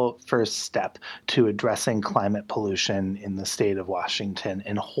practical first step to addressing climate pollution in the state of Washington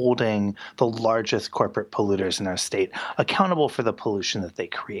and holding the largest corporate polluters in our state accountable for the pollution that they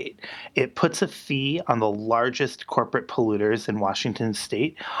create. It puts a fee on the largest corporate polluters in Washington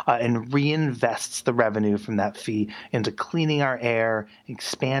state and reinvests the revenue from that fee into cleaning our air,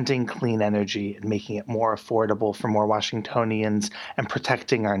 expanding clean energy, and making it more affordable for more Washingtonians, and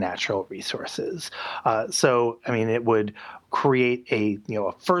protecting our natural resources. It would create a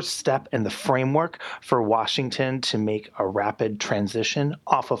first step in the framework for Washington to make a rapid transition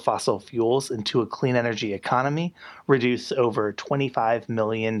off of fossil fuels into a clean energy economy, reduce over 25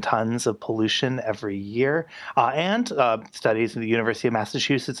 million tons of pollution every year, and studies at the University of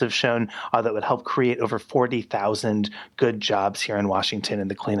Massachusetts have shown that would help create over 40,000 good jobs here in Washington in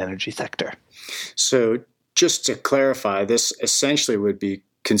the clean energy sector. So just to clarify, this essentially would be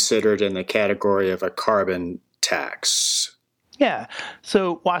considered in the category of a carbon tax. Yeah.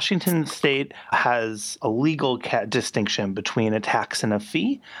 So Washington state has a legal distinction between a tax and a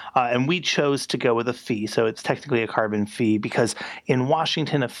fee, and we chose to go with a fee. So it's technically a carbon fee because in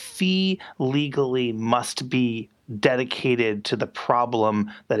Washington, a fee legally must be dedicated to the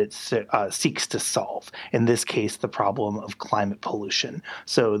problem that it seeks to solve. In this case, the problem of climate pollution.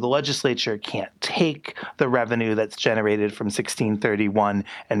 So the legislature can't take the revenue that's generated from 1631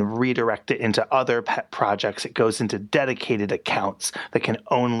 and redirect it into other pet projects. It goes into dedicated accounts that can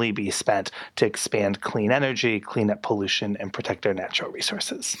only be spent to expand clean energy, clean up pollution, and protect our natural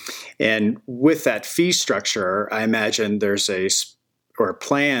resources. And with that fee structure, I imagine there's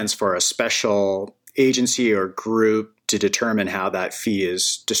plans for a special agency or group to determine how that fee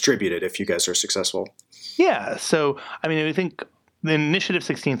is distributed if you guys are successful. Yeah. So, I think the Initiative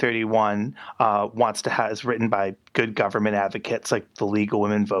 1631 is written by good government advocates like the League of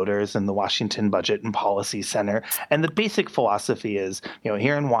Women Voters and the Washington Budget and Policy Center. And the basic philosophy is,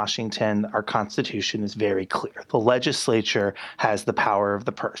 here in Washington, our Constitution is very clear. The legislature has the power of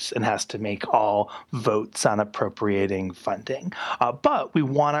the purse and has to make all votes on appropriating funding. But we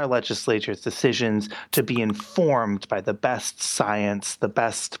want our legislature's decisions to be informed by the best science, the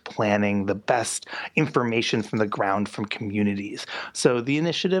best planning, the best information from the ground from communities. So the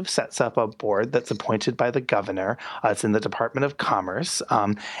initiative sets up a board that's appointed by the governor. It's in the Department of Commerce.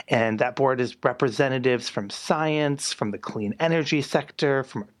 And that board is representatives from science, from the clean energy sector,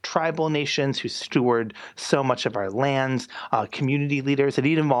 from tribal nations who steward so much of our lands, community leaders. It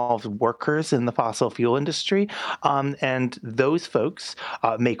even involves workers in the fossil fuel industry. And those folks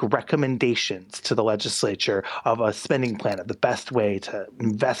make recommendations to the legislature of a spending plan of the best way to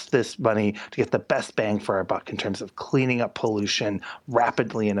invest this money to get the best bang for our buck in terms of cleaning up pollution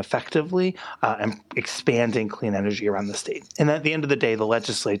rapidly and effectively and expanding clean energy around the state. And at the end of the day, the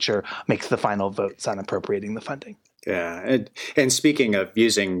legislature makes the final votes on appropriating the funding. Yeah. And speaking of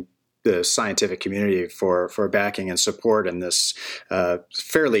using the scientific community for backing and support in this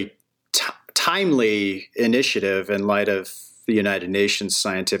fairly timely initiative in light of the United Nations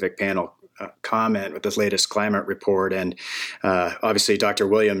Scientific Panel comment with the latest climate report, and obviously Dr.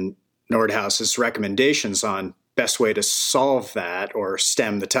 William Nordhaus's recommendations on best way to solve that or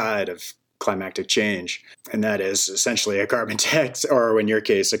stem the tide of climactic change. And that is essentially a carbon tax, or in your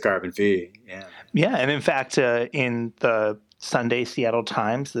case, a carbon fee. Yeah. And in fact, in the Sunday Seattle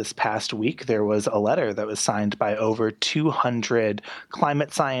Times this past week, there was a letter that was signed by over 200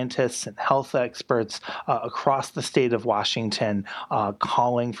 climate scientists and health experts across the state of Washington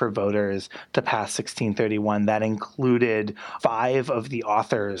calling for voters to pass 1631. That included 5 of the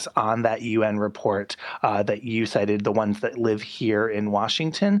authors on that UN report that you cited, the ones that live here in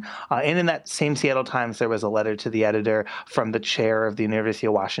Washington. And in that same Seattle Times, there was a letter to the editor from the chair of the University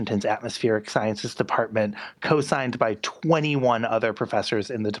of Washington's Atmospheric Sciences Department, co-signed by 21 other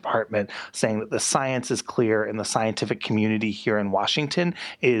professors in the department, saying that the science is clear and the scientific community here in Washington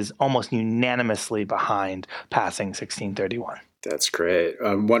is almost unanimously behind passing 1631. That's great.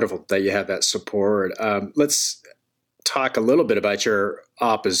 Wonderful that you have that support. Let's talk a little bit about your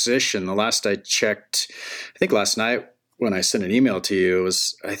opposition. The last I checked, I think last night when I sent an email to you,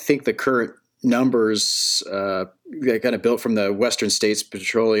 was I think the current numbers that kind of built from the Western States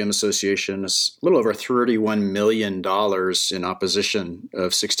Petroleum Association is a little over $31 million in opposition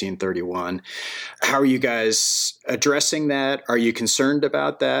of 1631. How are you guys addressing that? Are you concerned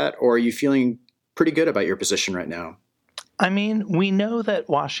about that? Or are you feeling pretty good about your position right now? We know that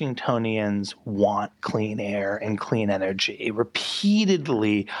Washingtonians want clean air and clean energy.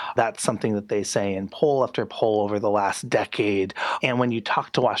 Repeatedly, that's something that they say in poll after poll over the last decade. And when you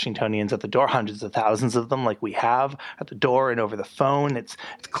talk to Washingtonians at the door, hundreds of thousands of them like we have at the door and over the phone, it's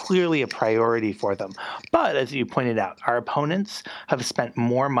clearly a priority for them. But as you pointed out, our opponents have spent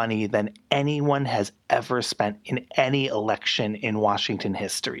more money than anyone has ever spent in any election in Washington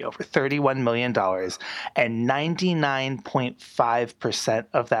history, over $31 million, and 99.5%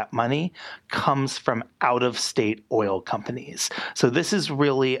 of that money comes from out-of-state oil companies. So this is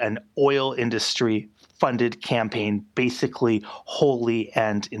really an oil industry funded campaign, basically wholly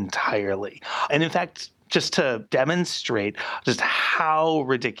and entirely. And in fact, just to demonstrate just how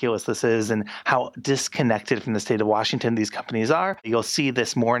ridiculous this is and how disconnected from the state of Washington these companies are, you'll see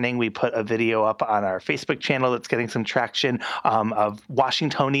this morning we put a video up on our Facebook channel that's getting some traction of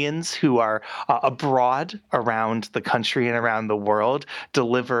Washingtonians who are abroad around the country and around the world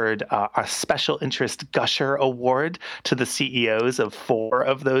delivered a special interest Gusher Award to the CEOs of 4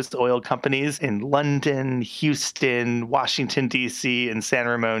 of those oil companies in London, Houston, Washington, D.C., and San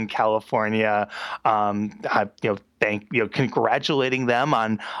Ramon, California. Congratulating them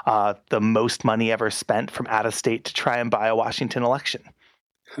on the most money ever spent from out of state to try and buy a Washington election.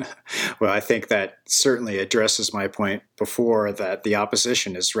 Well, I think that certainly addresses my point before that the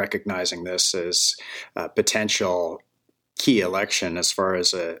opposition is recognizing this as a potential key election as far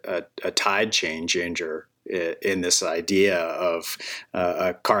as a tide changer in this idea of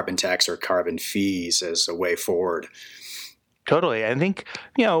a carbon tax or carbon fees as a way forward. Totally. I think,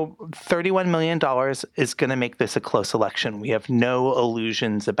 $31 million is going to make this a close election. We have no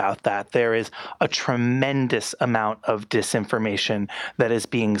illusions about that. There is a tremendous amount of disinformation that is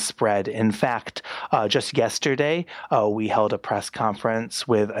being spread. In fact, just yesterday, we held a press conference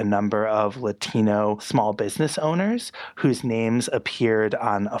with a number of Latino small business owners whose names appeared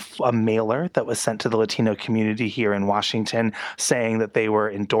on a mailer that was sent to the Latino community here in Washington, saying that they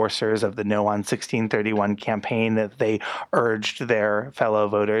were endorsers of the No on 1631 campaign, that they urged their fellow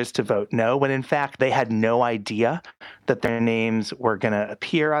voters to vote no, when in fact they had no idea that their names were going to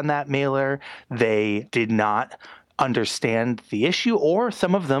appear on that mailer. They did not understand the issue, or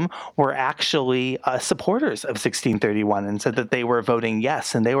some of them were actually supporters of 1631 and said that they were voting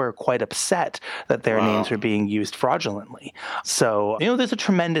yes, and they were quite upset that their names were being used fraudulently. So, there's a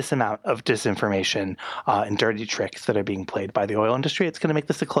tremendous amount of disinformation and dirty tricks that are being played by the oil industry. It's going to make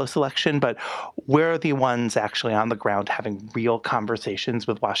this a close election, but we're the ones actually on the ground having real conversations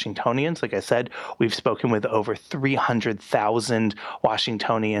with Washingtonians. Like I said, we've spoken with over 300,000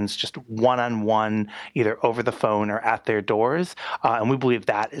 Washingtonians just one-on-one, either over the phone or at their doors. And we believe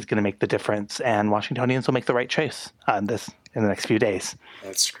that is going to make the difference. And Washingtonians will make the right choice on this in the next few days.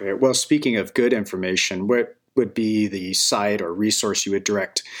 That's great. Well, speaking of good information, what would be the site or resource you would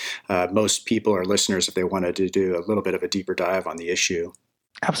direct most people or listeners if they wanted to do a little bit of a deeper dive on the issue?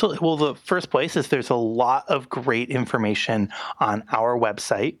 Absolutely. Well, the first place is there's a lot of great information on our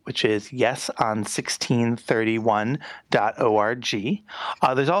website, which is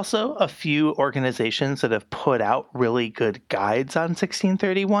yeson1631.org. There's also a few organizations that have put out really good guides on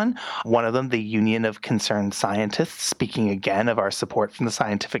 1631. One of them, the Union of Concerned Scientists, speaking again of our support from the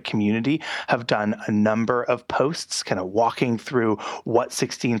scientific community, have done a number of posts kind of walking through what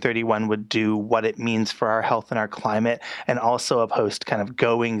 1631 would do, what it means for our health and our climate, and also a post kind of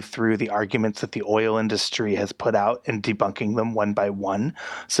going through the arguments that the oil industry has put out and debunking them one by one.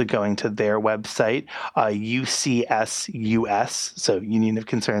 So going to their website, UCSUS, so Union of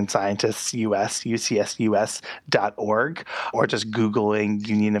Concerned Scientists US, UCSUS.org, or just Googling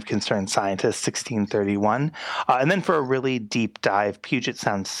Union of Concerned Scientists 1631. And then for a really deep dive, Puget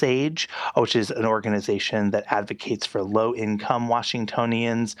Sound SAGE, which is an organization that advocates for low-income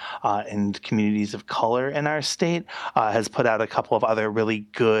Washingtonians and communities of color in our state, has put out a couple of other really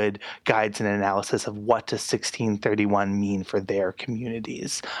good guides and analysis of what does 1631 mean for their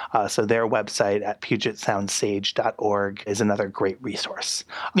communities. So their website at PugetSoundSage.org is another great resource.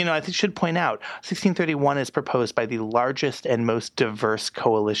 I should point out, 1631 is proposed by the largest and most diverse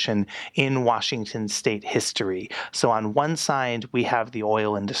coalition in Washington state history. So on one side, we have the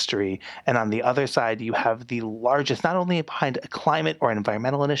oil industry, and on the other side, you have the largest, not only behind a climate or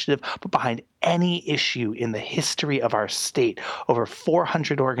environmental initiative, but behind any issue in the history of our state. Over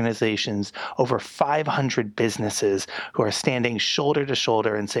 400 organizations, over 500 businesses who are standing shoulder to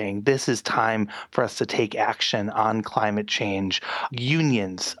shoulder and saying, this is time for us to take action on climate change.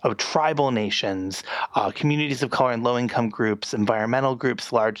 Unions of tribal nations, communities of color and low-income groups, environmental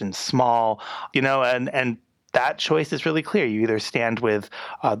groups, large and small, and that choice is really clear. You either stand with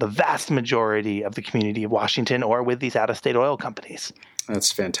the vast majority of the community of Washington or with these out-of-state oil companies.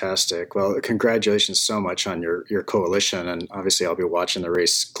 That's fantastic. Well, congratulations so much on your coalition, and obviously I'll be watching the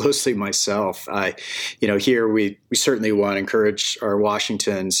race closely myself. Here we certainly want to encourage our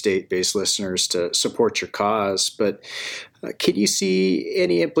Washington state-based listeners to support your cause, but can you see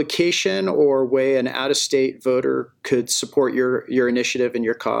any implication or way an out-of-state voter could support your initiative and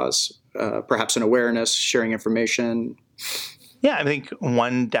your cause? Perhaps an awareness, sharing information? Yeah, I think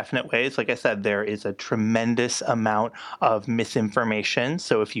one definite way is, like I said, there is a tremendous amount of misinformation.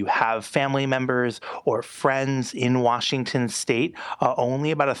 So if you have family members or friends in Washington state, only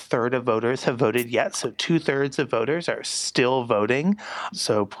about a third of voters have voted yet. So 2/3 of voters are still voting.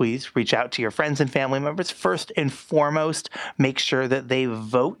 So please reach out to your friends and family members. First and foremost, make sure that they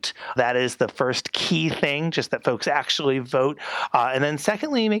vote. That is the first key thing, just that folks actually vote. And then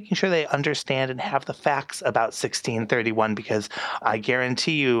secondly, making sure they understand and have the facts about 1631, because I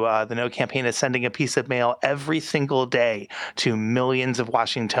guarantee you the No campaign is sending a piece of mail every single day to millions of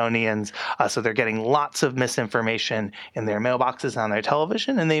Washingtonians. So they're getting lots of misinformation in their mailboxes, on their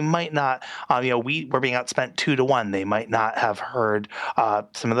television, and they might not, we're being outspent 2-1. They might not have heard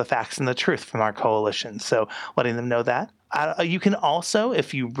some of the facts and the truth from our coalition. So letting them know that. You can also,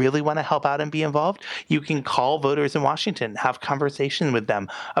 if you really want to help out and be involved, you can call voters in Washington, have conversation with them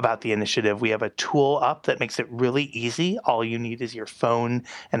about the initiative. We have a tool up that makes it really easy. All you need is your phone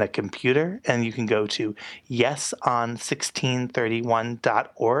and a computer, and you can go to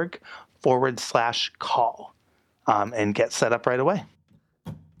yeson1631.org /call and get set up right away.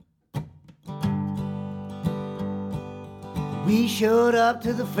 We showed up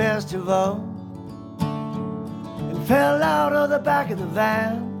to the festival and fell out of the back of the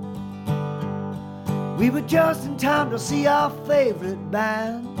van. We were just in time to see our favorite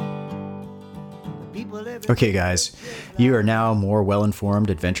band. Okay, guys, you are now more well-informed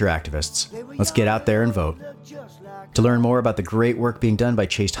adventure activists. Let's get out there and vote. To learn more about the great work being done by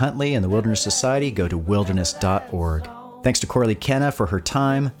Chase Huntley and the Wilderness Society, go to wilderness.org. Thanks to Coralie Kenna for her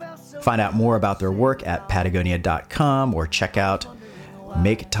time. Find out more about their work at patagonia.com or check out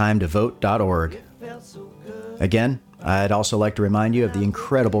maketimetovote.org. Again, I'd also like to remind you of the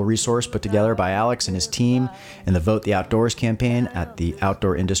incredible resource put together by Alex and his team in the Vote the Outdoors campaign at the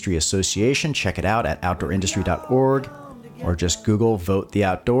Outdoor Industry Association. Check it out at outdoorindustry.org or just Google Vote the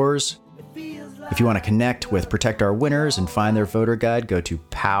Outdoors. If you want to connect with Protect Our Winners and find their voter guide, go to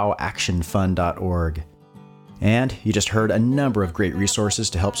powactionfund.org. And you just heard a number of great resources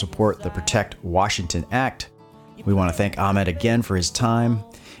to help support the Protect Washington Act. We want to thank Ahmed again for his time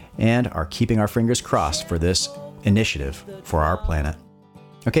and are keeping our fingers crossed for this initiative for our planet.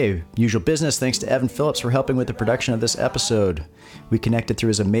 Okay, usual business. Thanks to Evan Phillips for helping with the production of this episode. We connected through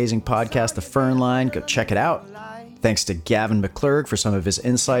his amazing podcast, The Fern Line. Go check it out. Thanks to Gavin McClurg for some of his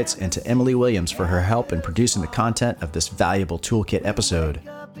insights and to Emily Williams for her help in producing the content of this valuable Toolkit episode.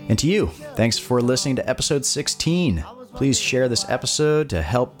 And to you, thanks for listening to episode 16. Please share this episode to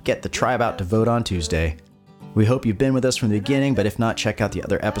help get the tribe out to vote on Tuesday. We hope you've been with us from the beginning, but if not, check out the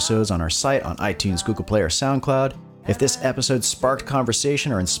other episodes on our site on iTunes, Google Play, or SoundCloud. If this episode sparked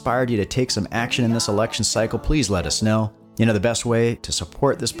conversation or inspired you to take some action in this election cycle, please let us know. You know, the best way to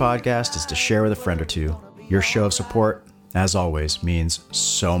support this podcast is to share with a friend or two. Your show of support, as always, means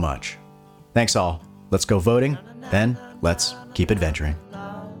so much. Thanks all. Let's go voting, then let's keep adventuring.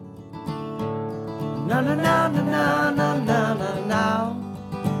 Na na na na na na na na na.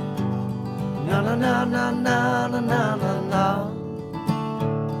 Na na na na na na na na na.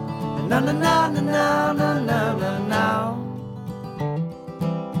 Na na na na na na na na na.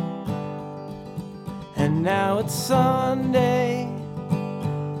 And now it's Sunday,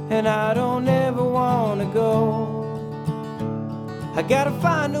 and I don't ever wanna go. I gotta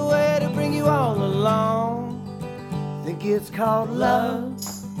find a way to bring you all along. Think it's called love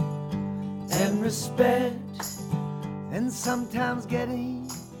and respect, and sometimes getting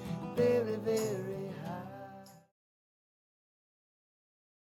very, very